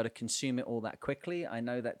sure you'll be able to consume it all that quickly. I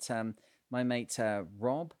know that my mate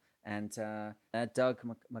Rob and Doug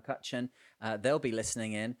McCutcheon, they'll be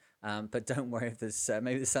listening in. But don't worry if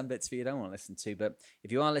maybe there's some bits for you don't want to listen to. But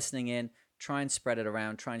if you are listening in, try and spread it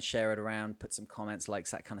around, try and share it around, put some comments, likes,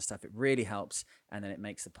 that kind of stuff. It really helps. And then it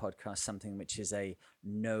makes the podcast something which is a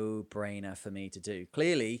no-brainer for me to do.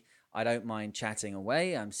 Clearly, I don't mind chatting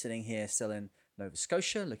away. I'm sitting here still in Nova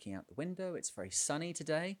Scotia, looking out the window. It's very sunny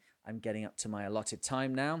today. I'm getting up to my allotted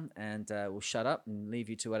time now, and we'll shut up and leave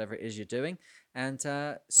you to whatever it is you're doing and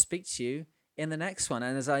speak to you in the next one.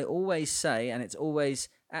 And as I always say, and it's always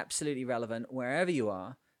absolutely relevant wherever you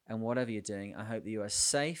are and whatever you're doing, I hope that you are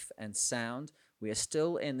safe and sound. We are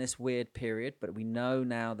still in this weird period, but we know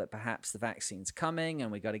now that perhaps the vaccine's coming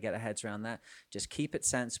and we got to get our heads around that. Just keep it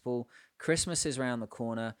sensible. Christmas is around the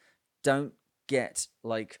corner. Don't get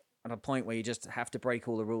like at a point where you just have to break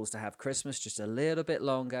all the rules to have Christmas. Just a little bit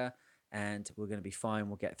longer, and we're going to be fine.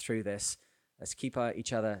 We'll get through this. Let's keep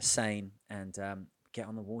each other sane and get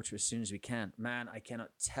on the water as soon as we can. Man, I cannot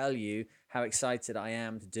tell you how excited I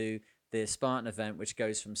am to do the Spartan event, which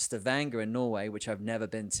goes from Stavanger in Norway, which I've never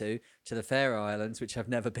been to the Faroe Islands, which I've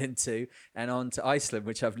never been to, and on to Iceland,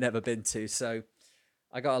 which I've never been to. So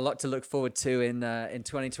I got a lot to look forward to in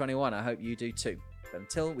 2021. I hope you do too. But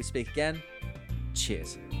until we speak again,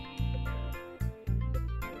 cheers.